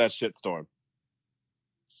deal with that shitstorm.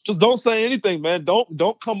 Just don't say anything, man.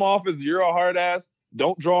 Don't come off as you're a hard ass.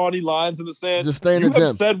 Don't draw any lines in the sand. Just stay in the gym.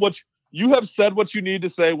 You have said what you need to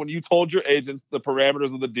say when you told your agents the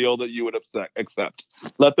parameters of the deal that you would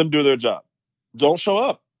accept. Let them do their job. Don't show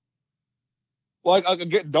up. Like,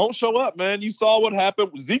 again, don't show up, man. You saw what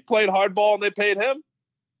happened. Zeke played hardball and they paid him.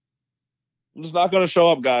 I'm just not going to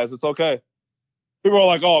show up, guys. It's okay. People are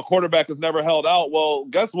like, oh, a quarterback is never held out. Well,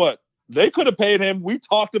 guess what? They could have paid him. We've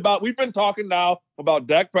been talking now about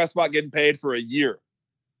Dak Prescott getting paid for a year.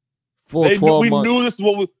 Full 12 months. You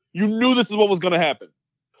knew this is what was going to happen.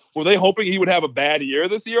 Were they hoping he would have a bad year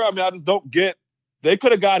this year? I mean, I just don't get. They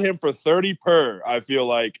could have got him for 30 per, I feel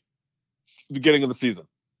like, beginning of the season.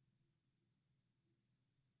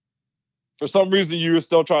 For some reason, you were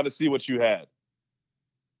still trying to see what you had.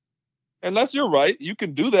 Unless you're right, you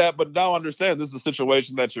can do that, but now understand this is the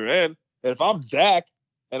situation that you're in. And if I'm Dak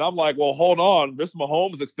and I'm like, well, hold on, this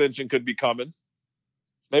Mahomes extension could be coming.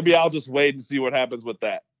 Maybe I'll just wait and see what happens with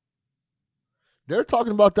that. They're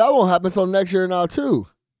talking about that won't happen until next year now, too.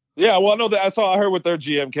 Yeah, well, I know that. I heard what their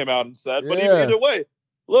GM came out and said. But either way,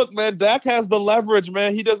 look, man, Dak has the leverage,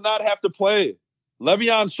 man. He does not have to play.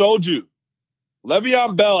 Le'Veon showed you.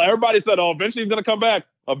 Le'Veon Bell, everybody said, oh, eventually he's going to come back.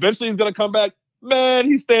 Eventually he's going to come back. Man,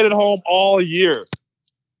 he stayed at home all year.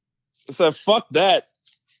 I said, fuck that.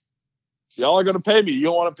 Y'all are going to pay me. You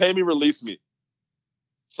don't want to pay me? Release me.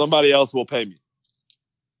 Somebody else will pay me.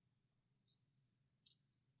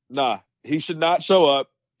 Nah, he should not show up.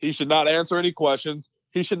 He should not answer any questions.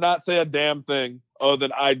 He should not say a damn thing other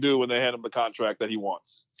than I do when they hand him the contract that he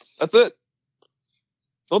wants. That's it.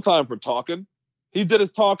 No time for talking. He did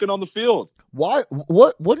his talking on the field. Why?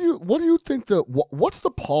 What do you think what's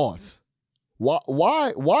the pause?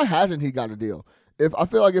 Why hasn't he got a deal? If I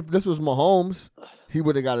feel like if this was Mahomes, he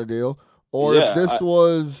would have got a deal. Or if this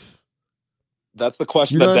was, that's the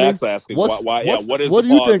question that Dak's asking. What do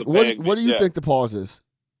you think? What do you think the pause is?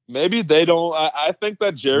 Maybe they don't. I think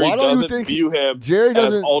that Jerry doesn't view him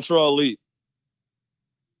as ultra elite,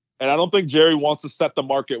 and I don't think Jerry wants to set the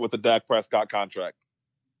market with the Dak Prescott contract.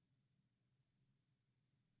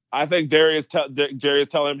 I think Jerry is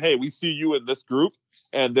telling him, hey, we see you in this group,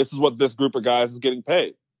 and this is what this group of guys is getting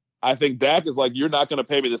paid. I think Dak is like, you're not going to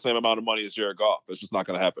pay me the same amount of money as Jared Goff. It's just not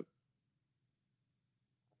going to happen.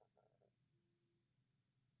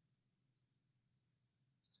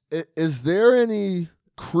 Is there any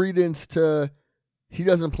credence to he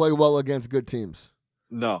doesn't play well against good teams?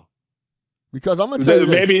 No. Because I'm going to tell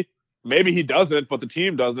you maybe he doesn't, but the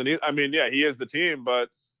team doesn't. I mean, yeah, he is the team, but...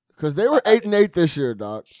 Because they were 8-8 this year,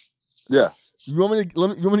 Doc. Yeah. You want me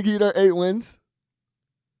to give you their 8 wins?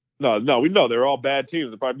 No, we know they're all bad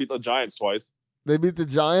teams. They probably beat the Giants twice. They beat the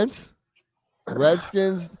Giants,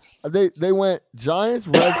 Redskins. They went Giants,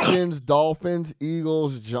 Redskins, Dolphins,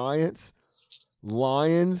 Eagles, Giants,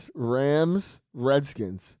 Lions, Rams,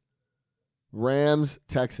 Redskins, Rams,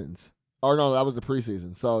 Texans. Oh no, that was the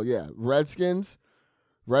preseason. So yeah, Redskins,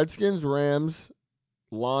 Rams,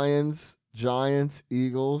 Lions, Giants,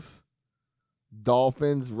 Eagles,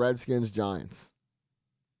 Dolphins, Redskins, Giants.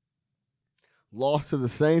 Lost to the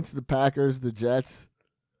Saints, the Packers, the Jets,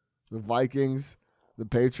 the Vikings, the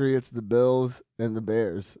Patriots, the Bills, and the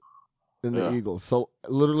Bears, and the Eagles. So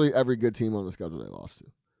literally every good team on the schedule they lost to.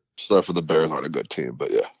 Except for the Bears aren't a good team,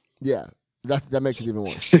 but yeah. Yeah, that makes it even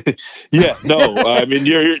worse. Yeah, no, I mean,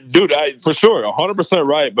 you're dude, for sure, 100%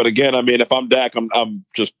 right. But again, I mean, if I'm Dak, I'm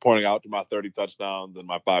just pointing out to my 30 touchdowns and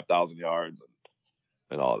my 5,000 yards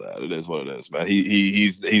and all that. It is what it is, man.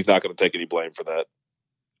 He's not going to take any blame for that.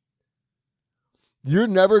 You're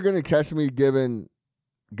never going to catch me giving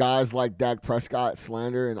guys like Dak Prescott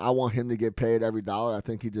slander, and I want him to get paid every dollar. I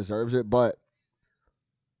think he deserves it, but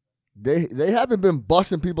they haven't been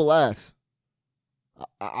busting people's ass.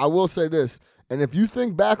 I will say this, and if you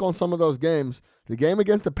think back on some of those games, the game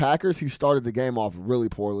against the Packers, he started the game off really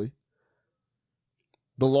poorly.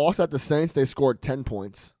 The loss at the Saints, they scored 10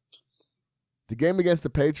 points. The game against the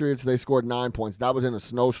Patriots, they scored 9 points. That was in a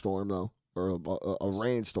snowstorm, though, or a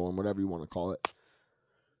rainstorm, whatever you want to call it.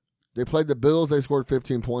 They played the Bills. They scored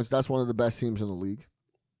 15 points. That's one of the best teams in the league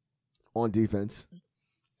on defense.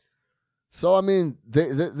 So, I mean,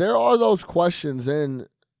 there are those questions, and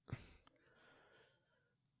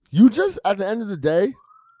you just, at the end of the day,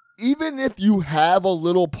 even if you have a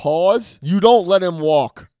little pause, you don't let him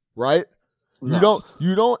walk, right? You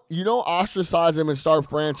don't ostracize him and start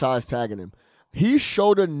franchise tagging him. He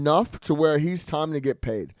showed enough to where he's time to get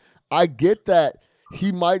paid. I get that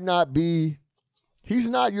he might not be. He's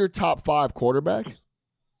not your top 5 quarterback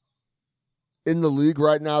in the league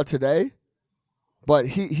right now today, but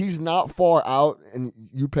he's not far out, and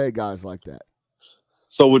you pay guys like that.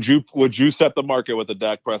 So would you set the market with the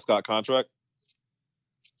Dak Prescott contract?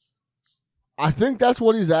 I think that's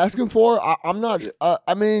what he's asking for. I'm not.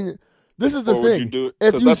 I mean, this is the or thing. Would you do it?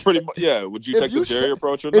 If you, that's pretty. Yeah. Would you take the Jerry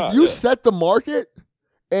approach or not? If you set the market,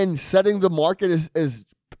 and setting the market is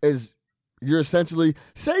you're essentially,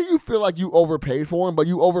 say you feel like you overpaid for him, but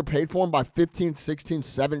you overpaid for him by $15, $16,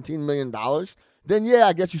 $17 million, then yeah,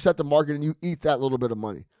 I guess you set the market and you eat that little bit of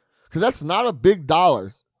money. Because that's not a big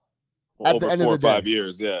dollar at the end of the day. 4 or 5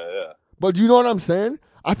 years, yeah. But you know what I'm saying?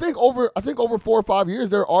 I think over 4 or 5 years,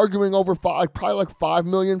 they're arguing over probably like $5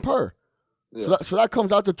 million per. Yeah. So that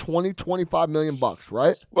comes out to $20-25 million bucks,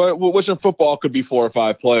 right? Well, which in football could be 4 or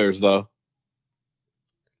 5 players, though.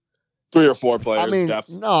 3 or 4 players. I mean, depth.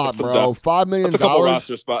 nah, bro. $5 million. That's a couple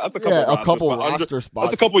roster spots. That's a couple roster spots.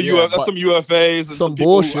 That's a couple. That's some UFAs and some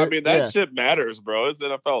people bullshit. I mean, that shit matters, bro. It's the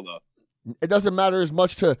NFL, though. It doesn't matter as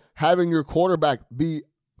much to having your quarterback be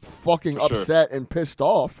fucking upset and pissed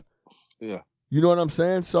off. Yeah. You know what I'm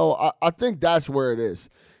saying? So I think that's where it is.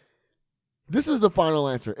 This is the final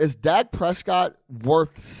answer. Is Dak Prescott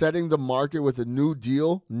worth setting the market with a new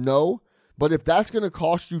deal? No. But if it's going to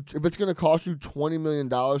cost you $20 million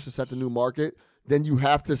to set the new market, then you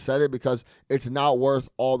have to set it because it's not worth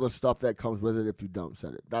all the stuff that comes with it if you don't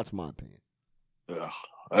set it. That's my opinion. Yeah.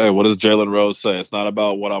 Hey, what does Jalen Rose say? It's not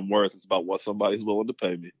about what I'm worth. It's about what somebody's willing to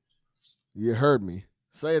pay me. You heard me.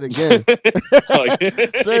 Say it again.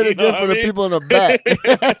 Say it again for the people in the back.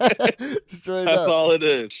 That's all it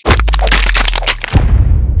is.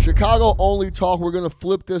 Chicago only talk. We're going to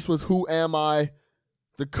flip this with Who Am I?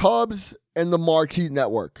 The Cubs and the Marquee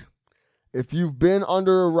Network. If you've been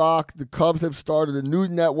under a rock, the Cubs have started a new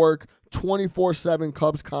network, 24/7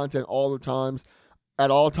 Cubs content all the times.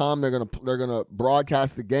 At all time, they're gonna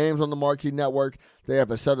broadcast the games on the Marquee Network. They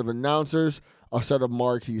have a set of announcers, a set of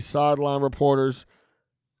Marquee sideline reporters.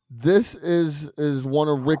 This is one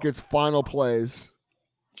of Ricketts' final plays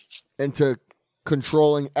into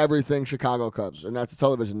controlling everything Chicago Cubs, and that's a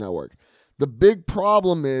television network. The big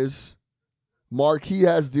problem is Marquee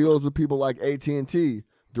has deals with people like AT&T,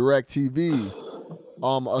 DirecTV,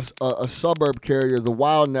 a suburb carrier, the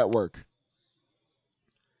Wild Network.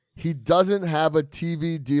 He doesn't have a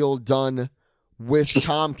TV deal done with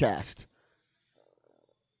Comcast.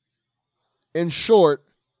 In short,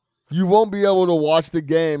 you won't be able to watch the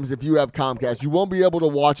games if you have Comcast. You won't be able to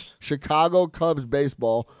watch Chicago Cubs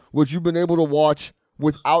baseball, which you've been able to watch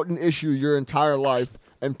without an issue your entire life,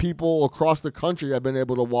 and people across the country have been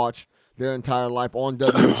able to watch their entire life on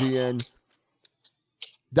WGN.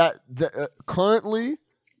 Currently,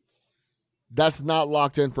 that's not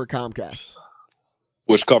locked in for Comcast.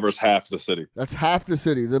 Which covers half the city. That's half the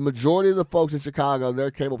city. The majority of the folks in Chicago,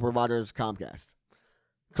 their cable provider is Comcast.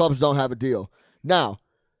 Cubs don't have a deal. Now,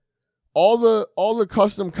 all the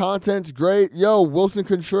custom content's great. Yo, Wilson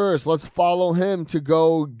Contreras, let's follow him to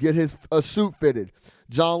go get a suit fitted.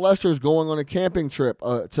 John Lester's going on a camping trip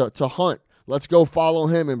to hunt. Let's go follow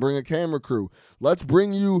him and bring a camera crew. Let's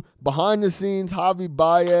bring you behind the scenes Javi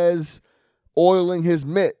Baez oiling his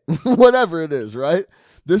mitt. Whatever it is, right?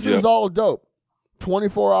 This is all dope.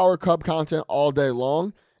 24-hour Cub content all day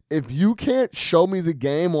long. If you can't show me the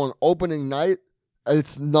game on opening night,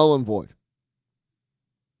 it's null and void.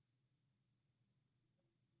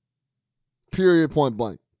 Period, point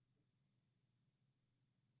blank.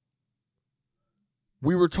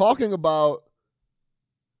 We were talking about,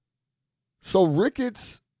 so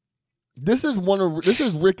Ricketts, this is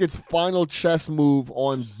Ricketts' final chess move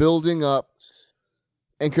on building up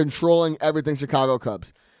and controlling everything Chicago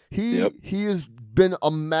Cubs. He has been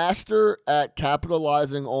a master at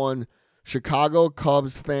capitalizing on Chicago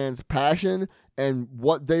Cubs fans' passion and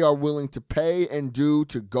what they are willing to pay and do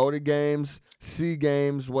to go to games, see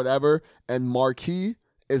games, whatever, and Marquee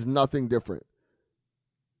is nothing different.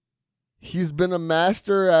 He's been a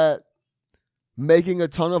master at making a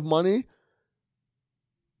ton of money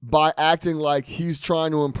by acting like he's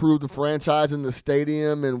trying to improve the franchise and the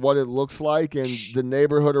stadium and what it looks like and the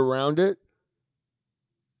neighborhood around it.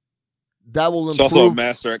 That will improve. He's also a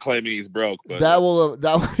master at claiming he's broke. But that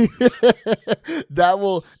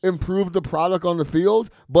will improve the product on the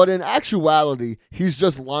field. But in actuality, he's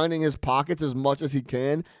just lining his pockets as much as he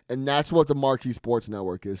can, and that's what the Marquee Sports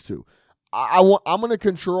Network is too. I'm going to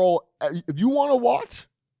control. If you want to watch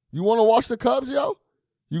the Cubs, yo,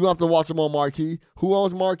 you're going to have to watch them on Marquee. Who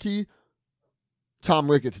owns Marquee? Tom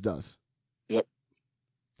Ricketts does. Yep.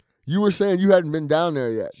 You were saying you hadn't been down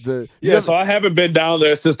there yet. So I haven't been down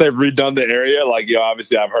there since they've redone the area. Like,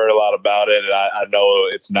 obviously I've heard a lot about it, and I know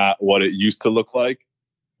it's not what it used to look like,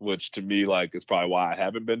 which to me, like, is probably why I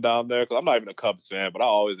haven't been down there. Because I'm not even a Cubs fan, but I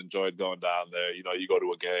always enjoyed going down there. You go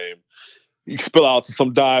to a game, you spill out to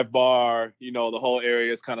some dive bar. The whole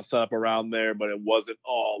area is kind of set up around there, but it wasn't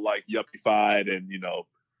all like yuppie-fied and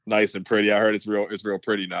nice and pretty. I heard it's real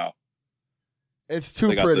pretty now. It's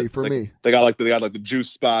too pretty for me. They got like the juice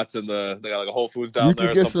spots and they got like a Whole Foods down there.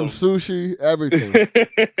 You can get some sushi, everything.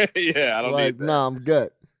 Yeah, I don't need that. Nah, I'm good.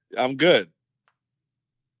 I'm good.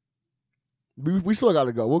 We still got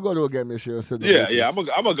to go. We'll go to a game this year. Yeah. I'm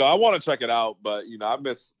gonna go. I want to check it out, but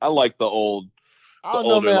I like the old. I don't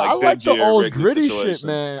know, man. I like the old gritty shit,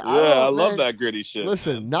 man. I love that gritty shit.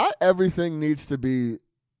 Listen, not everything needs to be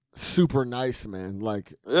super nice, man.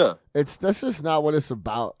 Like, that's just not what it's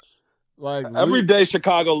about. Like, every day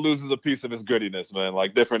Chicago loses a piece of its grittiness, man.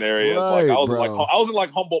 Like, different areas. Right, I was in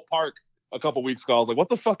like Humboldt Park a couple weeks ago. I was like, what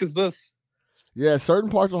the fuck is this? Yeah,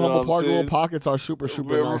 certain parts of Humboldt Park, little pockets are super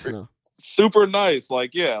nice now. Super nice,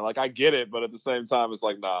 like I get it, but at the same time, it's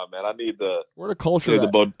like, nah, man. I need the where the culture.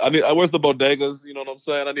 Where's the bodegas? You know what I'm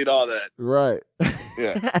saying? I need all that. Right.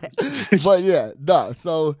 Yeah. But yeah, no.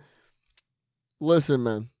 So, listen,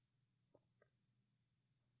 man.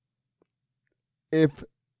 If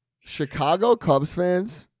Chicago Cubs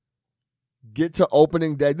fans get to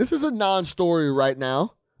opening day, this is a non-story right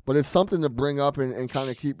now, but it's something to bring up and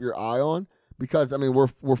kind of keep your eye on because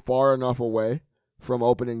we're far enough away from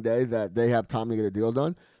opening day that they have time to get a deal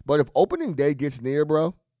done. But if opening day gets near,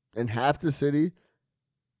 bro, and half the city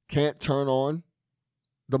can't turn on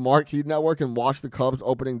the Marquee Network and watch the Cubs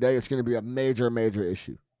opening day, it's going to be a major, major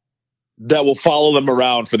issue. That will follow them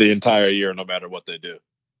around for the entire year no matter what they do.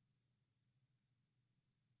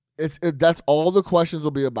 That's all the questions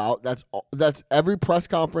will be about. That's every press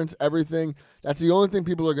conference, everything. That's the only thing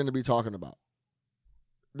people are going to be talking about.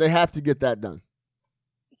 They have to get that done.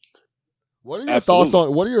 What are your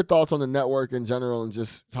thoughts on the network in general and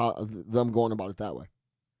just how them going about it that way?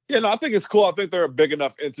 Yeah, no, I think it's cool. I think they're a big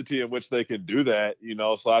enough entity in which they can do that,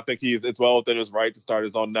 So I think it's well within his right to start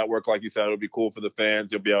his own network. Like you said, it'll be cool for the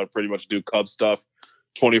fans. You'll be able to pretty much do Cubs stuff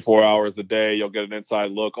 24 hours a day. You'll get an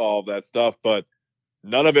inside look, all of that stuff. But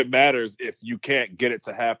none of it matters if you can't get it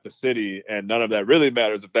to half the city, and none of that really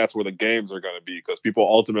matters if that's where the games are going to be, because people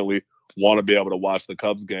ultimately want to be able to watch the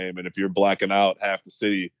Cubs game. And if you're blacking out half the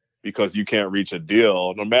city because you can't reach a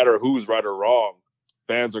deal, no matter who's right or wrong,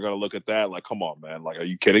 fans are going to look at that like, come on, man. Like, are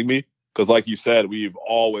you kidding me? Because like you said, we've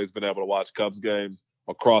always been able to watch Cubs games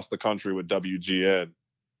across the country with WGN.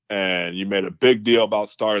 And you made a big deal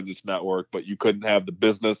about starting this network, but you couldn't have the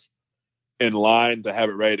business in line to have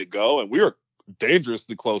it ready to go. And we were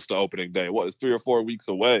dangerously close to opening day. It's 3 or 4 weeks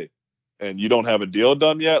away, and you don't have a deal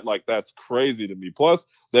done yet? Like, that's crazy to me. Plus,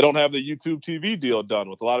 they don't have the YouTube TV deal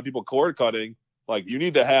done, with a lot of people cord cutting. Like, you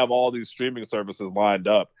need to have all these streaming services lined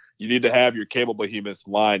up. You need to have your cable behemoths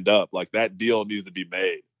lined up. Like, that deal needs to be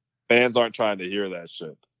made. Fans aren't trying to hear that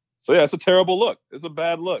shit. So yeah, it's a terrible look. It's a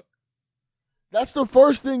bad look. That's the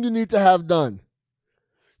first thing you need to have done.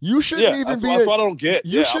 You shouldn't that's what I don't get.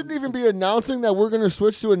 You shouldn't even be announcing that we're going to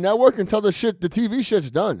switch to a network until the TV shit's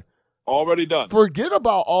done. Already done. Forget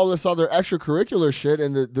about all this other extracurricular shit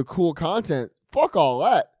and the cool content. Fuck all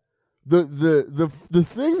that. The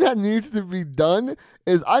thing that needs to be done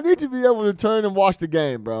is I need to be able to turn and watch the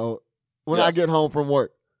game, bro, when I get home from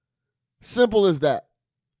work. Simple as that.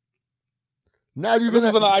 Now this is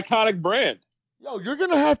an iconic brand. Yo, you're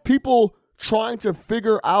gonna have people trying to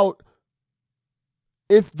figure out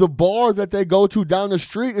if the bar that they go to down the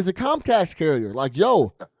street is a Comcast carrier. Like,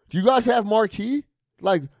 yo, do you guys have Marquee?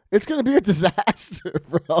 Like, it's going to be a disaster,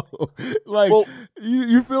 bro. Like,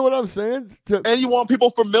 you feel what I'm saying? And you want people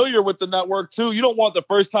familiar with the network, too. You don't want the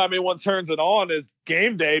first time anyone turns it on is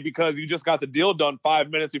game day because you just got the deal done 5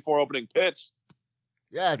 minutes before opening pitch.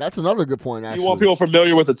 Yeah, that's another good point, actually. You want people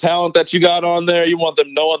familiar with the talent that you got on there. You want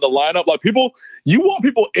them knowing the lineup. Like, you want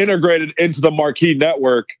people integrated into the Marquee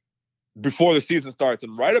network before the season starts.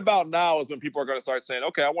 And right about now is when people are going to start saying,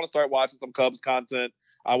 okay, I want to start watching some Cubs content.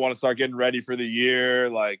 I want to start getting ready for the year.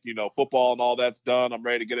 Like, football and all that's done. I'm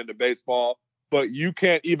ready to get into baseball. But you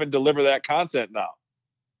can't even deliver that content now.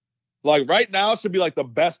 Like, right now should be like the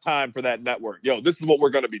best time for that network. Yo, this is what we're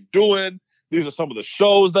going to be doing. These are some of the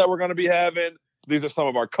shows that we're going to be having. These are some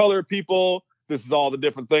of our color people. This is all the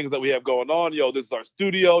different things that we have going on. Yo, this is our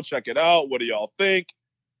studio. Check it out. What do y'all think?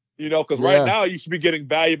 Because right now you should be getting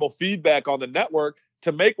valuable feedback on the network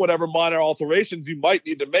to make whatever minor alterations you might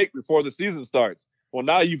need to make before the season starts. Well,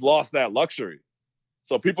 now you've lost that luxury.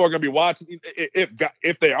 So people are going to be watching.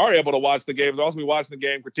 If they are able to watch the games, they're also going to be watching the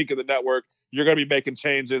game, critiquing the network. You're going to be making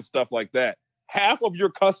changes, stuff like that. Half of your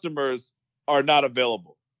customers are not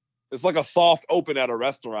available. It's like a soft open at a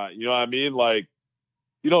restaurant. You know what I mean? Like,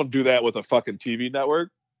 you don't do that with a fucking TV network.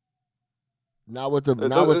 Not with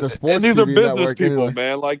the sports. And these TV are business network people, anyway.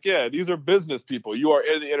 man. Like, yeah, these are business people. You are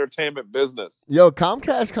in the entertainment business. Yo,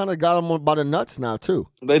 Comcast kind of got them by the nuts now too.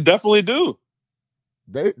 They definitely do.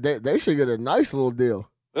 They should get a nice little deal.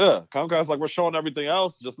 Yeah, Comcast like we're showing everything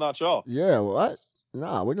else, just not y'all. Yeah, what?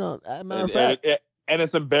 Nah, we're not. As a matter of fact, and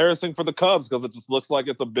it's embarrassing for the Cubs because it just looks like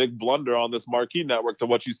it's a big blunder on this marquee network. To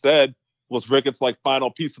what you said was Ricketts' like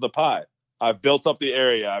final piece of the pie. I've built up the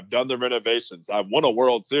area. I've done the renovations. I've won a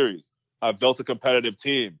World Series. I've built a competitive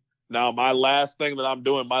team. Now my last thing that I'm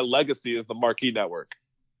doing, my legacy is the marquee network.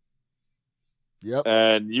 Yep.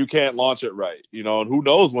 And you can't launch it right, you know. And who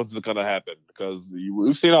knows when's it going to happen? Because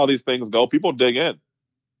we've seen all these things go. People dig in.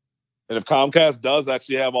 And if Comcast does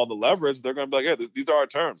actually have all the leverage, they're going to be like, hey, these are our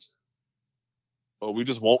terms. But we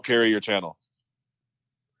just won't carry your channel.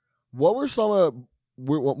 What were some of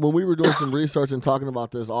when we were doing some research and talking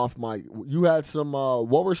about this off mic? You had some.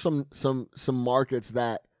 What were some markets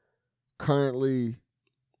that currently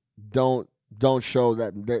don't show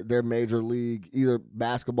that they're major league, either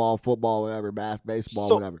basketball, football, whatever, baseball,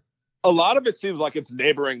 whatever? A lot of it seems like it's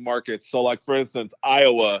neighboring markets. So, like for instance,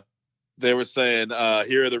 Iowa. They were saying,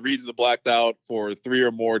 here are the regions blacked out for 3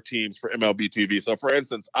 or more teams for MLB TV. So, for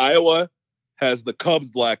instance, Iowa has the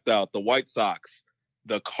Cubs blacked out, the White Sox,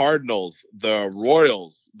 the Cardinals, the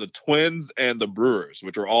Royals, the Twins, and the Brewers,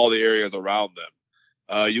 which are all the areas around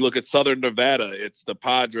them. You look at Southern Nevada, it's the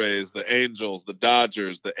Padres, the Angels, the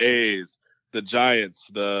Dodgers, the A's, the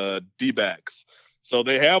Giants, the D-backs. So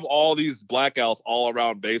they have all these blackouts all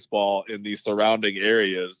around baseball in these surrounding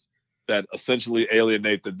areas that essentially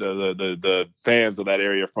alienate the fans of that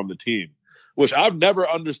area from the team, which I've never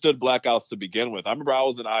understood blackouts to begin with. I remember I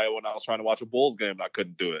was in Iowa and I was trying to watch a Bulls game and I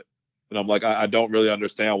couldn't do it. And I'm like, I don't really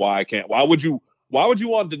understand why I can't. Why would you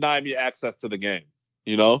want to deny me access to the game?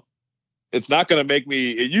 You know, it's not going to make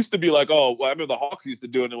me. It used to be like, oh, well, I remember the Hawks used to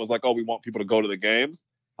do it and it was like, oh, we want people to go to the games.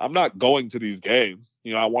 I'm not going to these games.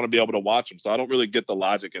 You know, I want to be able to watch them. So I don't really get the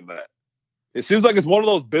logic in that. It seems like it's one of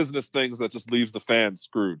those business things that just leaves the fans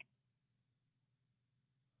screwed.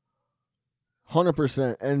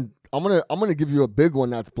 100%. And I'm gonna give you a big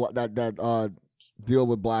one that deal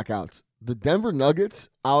with blackouts. The Denver Nuggets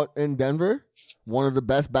out in Denver, one of the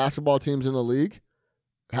best basketball teams in the league,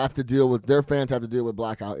 their fans have to deal with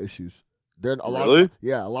blackout issues. A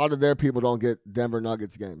lot of their people don't get Denver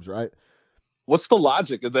Nuggets games, right? What's the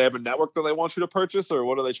logic? Do they have a network that they want you to purchase, or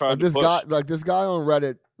what are they trying to push? This guy on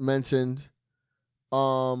Reddit mentioned,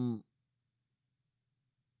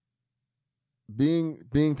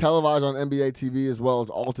 being televised on NBA TV as well as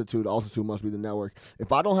Altitude. Altitude must be the network.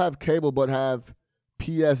 If I don't have cable but have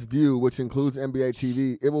PS View, which includes NBA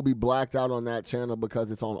TV, it will be blacked out on that channel because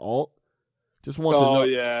it's on Alt. Just want to know. Oh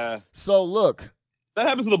yeah. So look, that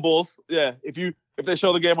happens to the Bulls. Yeah, if they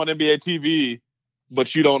show the game on NBA TV,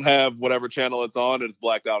 but you don't have whatever channel it's on, it's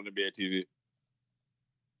blacked out on NBA TV.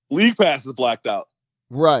 League Pass is blacked out.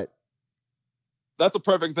 Right. That's a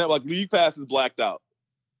perfect example. Like League Pass is blacked out.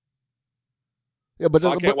 Yeah, but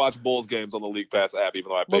so I can't watch Bulls games on the League Pass app, even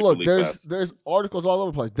though I pay for League Pass. There's articles all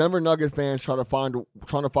over the place. Denver Nugget fans trying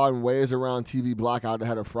to find ways around TV blackout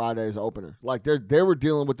ahead of Friday's opener. Like they were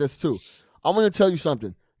dealing with this too. I'm going to tell you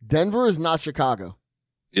something. Denver is not Chicago.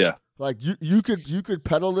 Yeah. Like you could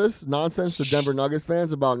peddle this nonsense to Denver Nuggets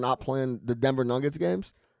fans about not playing the Denver Nuggets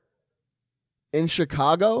games. In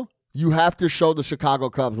Chicago, you have to show the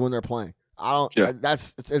Chicago Cubs when they're playing.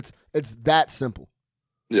 It's that simple.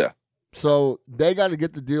 Yeah. So they got to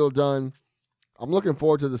get the deal done. I'm looking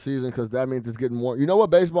forward to the season because that means it's getting warm. You know what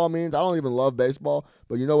baseball means? I don't even love baseball,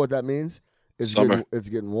 but you know what that means? It's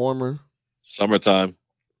getting warmer. Summertime.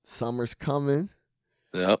 Summer's coming.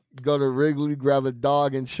 Yep. Go to Wrigley, grab a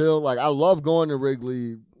dog and chill. Like I love going to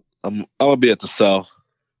Wrigley. I'm gonna be at the cell.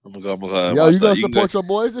 I'm gonna go. Yo, you gonna support your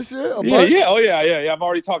boys this year? Yeah. Oh yeah. I've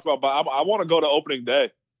already talked about, but I want to go to opening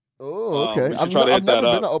day. Oh, okay. I've never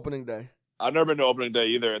been to opening day. I've never been to opening day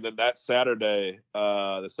either. And then that Saturday,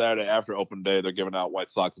 the Saturday after opening day, they're giving out White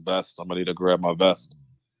Sox vests. I'm gonna need to grab my vest.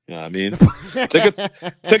 You know what I mean?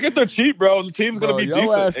 Tickets are cheap, bro. And the team's gonna be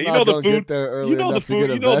decent. And you know the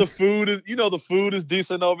food. The food is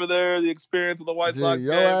decent over there. The experience of the White Sox.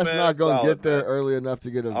 Your ass not gonna get there early enough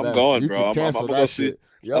to get a vest. I'm going, bro. I'm gonna go see.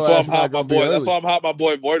 That's why I'm hot. My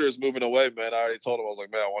boy Voider is moving away, man. I already told him I was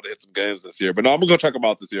like, man, I want to hit some games this year. But no, I'm gonna go check them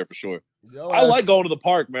out this year for sure. I like going to the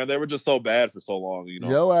park, man. They were just so bad for so long. You know,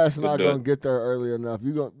 your ass not gonna get there early enough.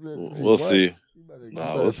 We'll see. You Nah,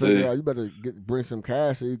 better we'll figure see. out. You better bring some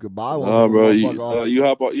cash so you could buy one. Nah, from a bro, motherfucker off.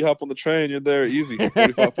 you hop on the train, you're there easy.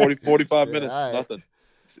 45 Yeah, minutes, all right. nothing.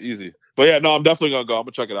 It's easy. But yeah, no, I'm definitely gonna go. I'm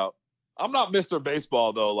gonna check it out. I'm not Mr.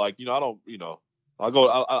 Baseball though. Like, I don't, I'll go.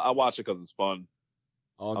 I watch it because it's fun.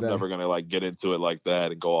 all I'm day. never gonna like get into it like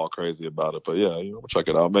that and go all crazy about it. But yeah, I'm gonna check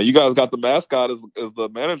it out, man. You guys got the mascot as the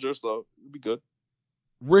manager, so it'll be good.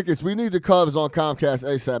 Ricketts, we need the Cubs on Comcast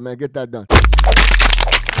ASAP, man. Get that done.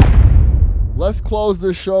 Let's close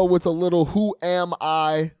this show with a little Who Am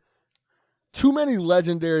I? Too many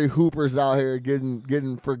legendary hoopers out here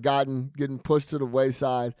getting forgotten, getting pushed to the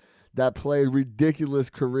wayside that played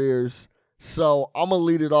ridiculous careers. So I'm going to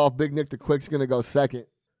lead it off. Big Nick the Quick's going to go second.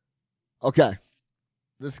 Okay.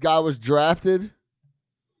 This guy was drafted.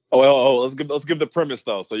 Let's give the premise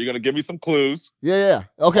though. So you're gonna give me some clues. Yeah.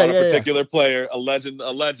 Okay, on a yeah. particular player, a legend,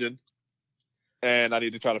 and I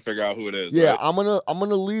need to try to figure out who it is. Yeah, right? I'm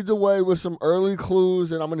gonna lead the way with some early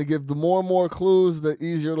clues, and I'm gonna give the more and more clues, the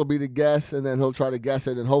easier it'll be to guess, and then he'll try to guess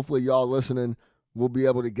it, and hopefully y'all listening will be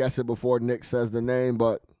able to guess it before Nick says the name.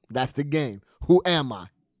 But that's the game. Who am I?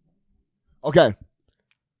 Okay,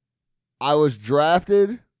 I was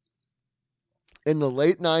drafted in the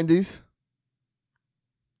late '90s.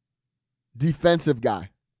 Defensive guy.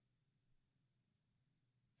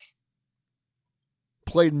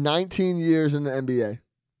 Played 19 years in the NBA.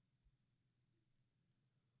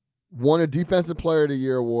 Won a Defensive Player of the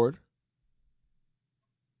Year award.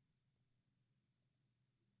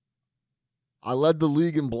 I led the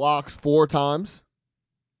league in blocks 4 times.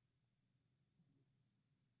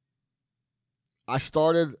 I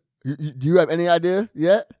started. Do you have any idea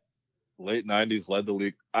yet? Late '90s, led the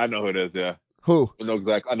league. I know who it is. Yeah, Who? I know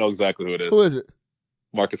exactly who it is. Who is it?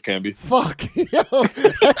 Marcus Camby. Fuck. Yo.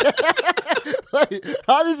 Wait,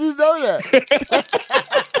 how did you know that?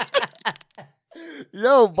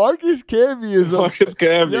 Yo, Marcus Camby is Marcus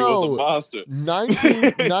Camby yo, was a monster.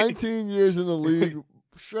 19 years in the league,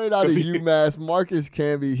 straight out of UMass. Marcus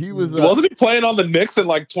Camby, he was Wasn't he playing on the Knicks in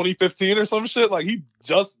like 2015 or some shit? Like he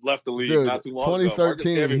just left the league dude, not too long ago.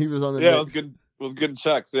 2013. He was on the yeah, Knicks. was getting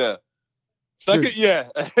checks. Yeah, second, Dude, yeah.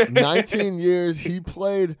 19 years.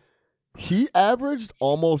 He averaged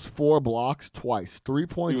almost 4 blocks twice,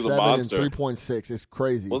 3.7 and monster. 3.6. It's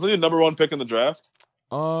crazy. Wasn't he a number 1 pick in the draft?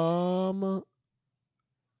 Was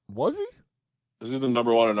he? Is he the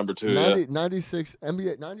number 1 or number 2? 96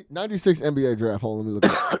 NBA 96 NBA draft. Hold on, let me look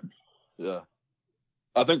at it. Yeah.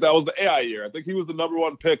 I think that was the AI year. I think he was the number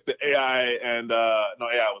 1 pick. The AI and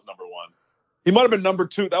AI was number 1. He might have been number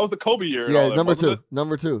 2. That was the Kobe year. Yeah, there, number 2. it?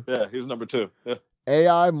 Number 2. Yeah, he was number 2. Yeah.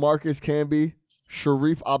 AI, Marcus Camby,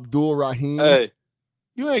 Sharif Abdul Rahim. Hey,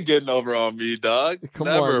 you ain't getting over on me, dog. Come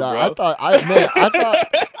Never, on, dog. bro.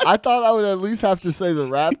 I thought I would at least have to say the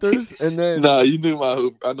Raptors, and then Nah, you knew my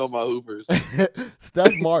hoop. I know my hoopers.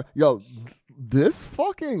 Yo, this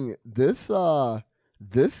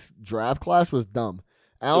draft class was dumb.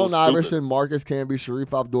 Allen Iverson, Marcus Camby,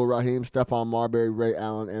 Sharif Abdul Rahim, Stephon Marbury, Ray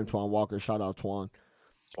Allen, Antoine Walker. Shout out Twan.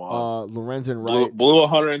 Lorenzen Wright. Blew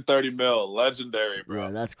 130 mil. Legendary, bro.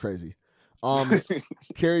 Yeah, that's crazy.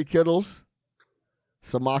 Kerry Kittles,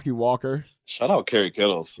 Samaki Walker. Shout out Kerry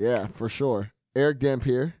Kittles. Yeah, for sure. Eric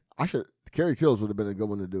Dampier. Kerry Kittles would have been a good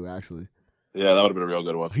one to do, actually. Yeah, that would have been a real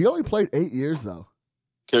good one. He only played 8 years though.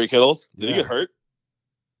 Kerry Kittles? Did Yeah. he get hurt?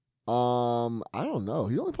 I don't know.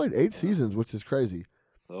 He only played 8 seasons, which is crazy.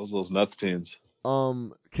 Those Nets teams.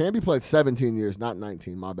 Camby played 17 years, not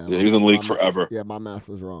 19. My bad. Yeah, he was in the league forever. Yeah, my math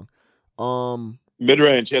was wrong.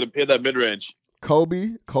 Mid-range. He had that mid-range.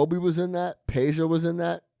 Kobe was in that. Peja was in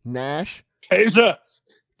that. Nash. Peja.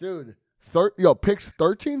 Dude, picks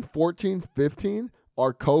 13, 14, 15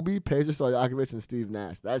 are Kobe, Peja Stojakovic, and Steve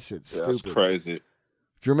Nash. That shit's Yeah, stupid. that's crazy.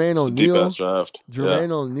 Jermaine It's a deep O'Neal. ass draft.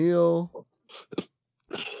 Jermaine O'Neal.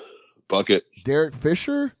 Bucket. Derek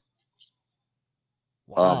Fisher.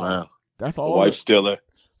 Wow. Oh man. That's The all. wife stealer.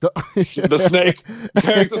 The snake.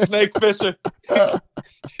 Derek the Snake Fisher.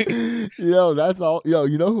 Yo, that's all. Yo,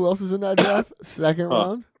 you know who else is in that draft? Second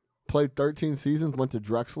round. Played 13 seasons, went to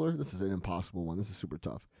Drexler. This is an impossible one. This is super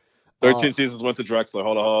tough. 13 seasons went to Drexler.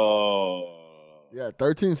 Hold on. Yeah,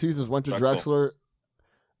 13 seasons went to Drexel.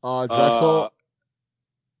 Drexler.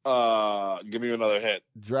 Give me another hint.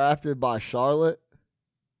 Drafted by Charlotte.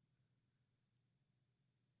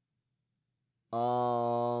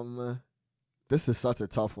 This is such a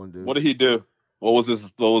tough one, dude. What did he do? What was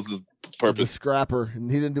his He's a purpose? scrapper, and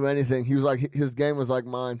he didn't do anything. He was like, his game was like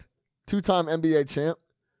mine. 2-time NBA champ.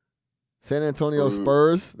 San Antonio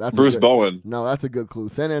Spurs. That's Bruce Bowen. No, that's a good clue.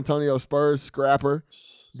 San Antonio Spurs, scrapper.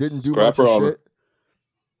 Didn't do Scrapper much on of shit.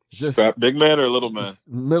 Just Scrap big man or little man?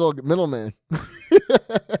 middleman.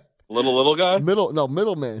 Little guy?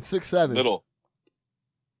 Middleman, 6'7". Middle.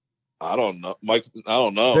 I don't know. Mike, I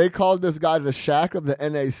don't know. They called this guy the Shaq of the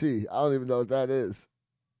NAC. I don't even know what that is.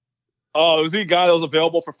 Oh, is he a guy that was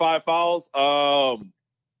available for 5 fouls?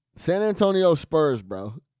 San Antonio Spurs,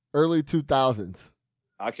 bro. Early 2000s.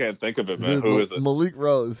 I can't think of it, man. Dude, Who is it? Malik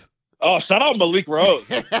Rose. Oh, shout out Malik Rose.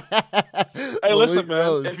 Hey, listen, man.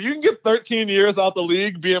 Rose. If you can get 13 years out the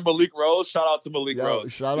league being Malik Rose, shout out to Malik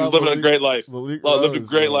Rose. He's living a great life. Malik lived a Rose,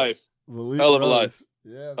 great man. life. Malik Hell of a Rose. life.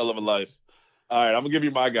 Yeah. Hell of a life. All right, I'm gonna give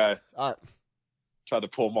you my guy. All right. Tried to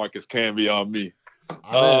pull Marcus Camby on me.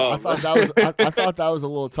 I thought that was a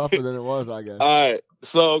little tougher than it was, I guess. All right.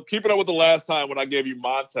 So keeping up with the last time when I gave you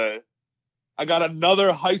Monte, I got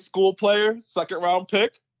another high school player, 2nd round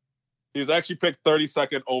pick. He was actually picked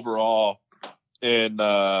 32nd overall in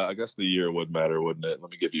I guess the year would matter, wouldn't it?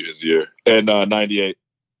 Let me give you his year. In 98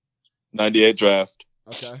 draft.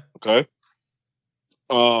 Okay.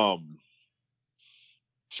 From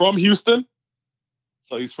Houston.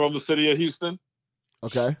 So he's from the city of Houston.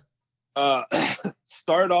 Okay.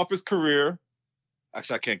 Started off his career.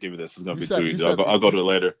 Actually, I can't give you this. It's gonna be too easy. said- I'll go to it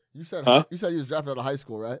later. You said Huh? you said he was drafted out of high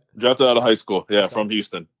school, right? Drafted out of high school. Yeah, Okay. from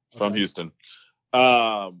Houston. From Okay. Houston.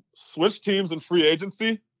 Switched teams in free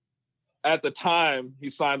agency. At the time, he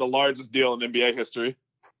signed the largest deal in NBA history.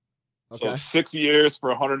 Okay. So 6 years for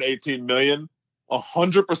 $118 million.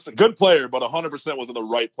 100%, good player, but 100% was in the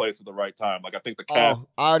right place at the right time. Like I think the cap,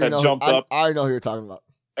 I already had know. jumped up. I already know who you're talking about.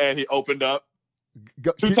 and he opened up.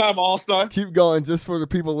 Go, Two-time All-Star. Keep going, just for the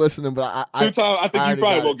people listening. But Two-time. I think you already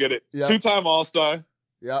probably got will it. get it. Yep. Two-time All-Star.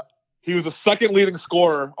 Yep. He was the 2nd leading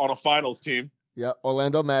scorer on a finals team. Yep.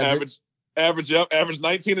 Orlando Magic. Average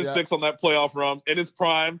 19 and 6 on that playoff run. In his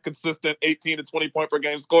prime, consistent 18 to 20 point per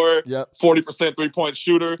game scorer. Yep. 40% 3-point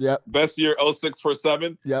shooter. Yep. Best year 06 for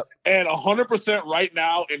 7. Yep. And 100% right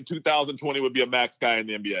now in 2020 would be a max guy in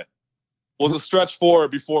the NBA. Was a stretch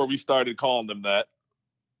forward before we started calling them that.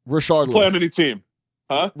 Rashard Play on Lewis. any team.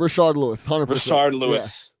 Huh? Rashard Lewis. 100%. Rashard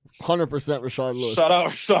Lewis. Yeah. 100% Rashard Lewis. Shout out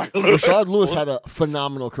Rashard Lewis. Rashard Lewis had a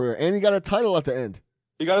phenomenal career, and he got a title at the end.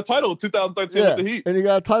 He got a title in 2013 with the Heat. And he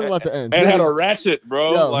got a title at the end. And had a ratchet,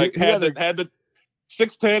 bro. Yo, like he had had the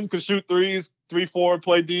 6'10", could shoot threes, 3-4,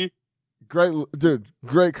 play D.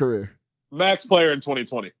 Great career. Max player in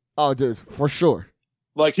 2020. Oh, dude, for sure.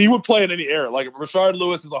 Like he would play in any era. Like Rashard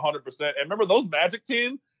Lewis is 100%. And remember those Magic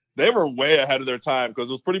team? They were way ahead of their time because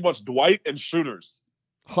it was pretty much Dwight and shooters.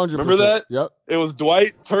 100%. Remember that? Yep. It was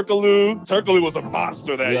Dwight, Turkoglu. Turkoglu was a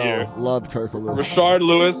monster that year. Love Turkoglu. Rashard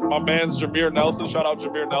Lewis, my man's Jameer Nelson. Shout out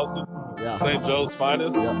Jameer Nelson. Yeah. St. Joe's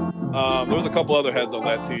finest. Yep. There was a couple other heads on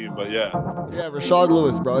that team, but yeah. Yeah, Rashard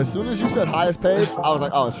Lewis, bro. As soon as you said highest paid, I was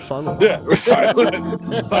like, oh, it's Rashard Lewis. Yeah, Rashard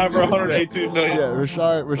Lewis. Signed for $118 million. Yeah,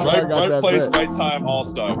 Rashard Right, got right that place, bet. right time,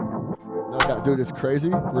 all-star. No doubt. Dude, it's crazy.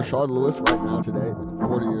 Rashard Lewis right now today,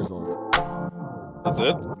 40 years old. That's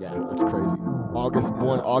it? Yeah, that's crazy.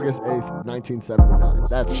 Born August 8th, 1979.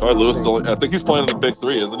 That's Rashard Lewis is insane. only, I think he's playing in the Big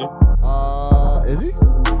Three, isn't he? Is he?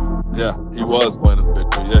 Yeah, he was playing in the Big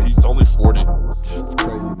Three. Yeah, he's only 40. Just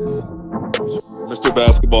craziness. Mr.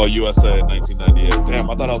 Basketball USA in 1998. Damn,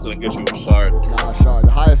 I thought I was going to get you Rashard. Nah, Rashard.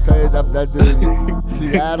 The highest paid, that dude,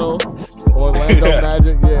 Seattle, Orlando Yeah.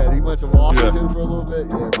 Magic. Yeah, he went to Washington for a little bit.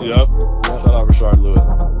 Yeah, bro. Yep. Shout out Rashard Lewis.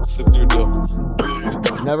 6-year deal.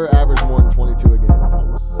 Never averaged more than 22 again.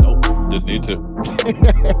 Nope, didn't need to.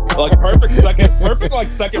 Like perfect like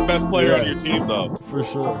second best player on your team though. For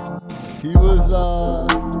sure. He was,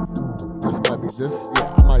 I'm not even gonna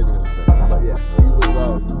say it, but yeah, he was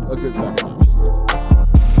a good second option.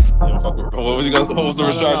 Yeah, fuck with, what was the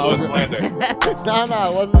Rashard Lewis slander? Nah,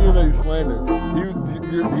 it wasn't even a slander.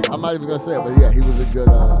 I'm not even gonna say it, but yeah, he was a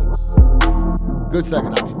good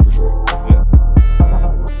second option for sure. Yeah.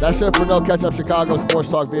 That's it for No Catch Up Chicago Sports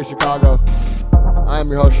Talk via Chicago. I am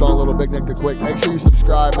your host, Sean Little, Big Nick the Quick. Make sure you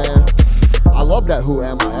subscribe, man. I love that Who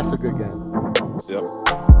Am I? That's a good game. Yep.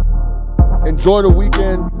 Enjoy the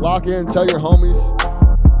weekend. Lock in. Tell your homies.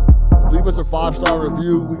 Leave us a 5-star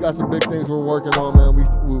review. We got some big things we're working on, man.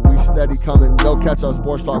 We steady coming. No Catch Up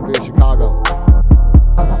Sports Talk via Chicago.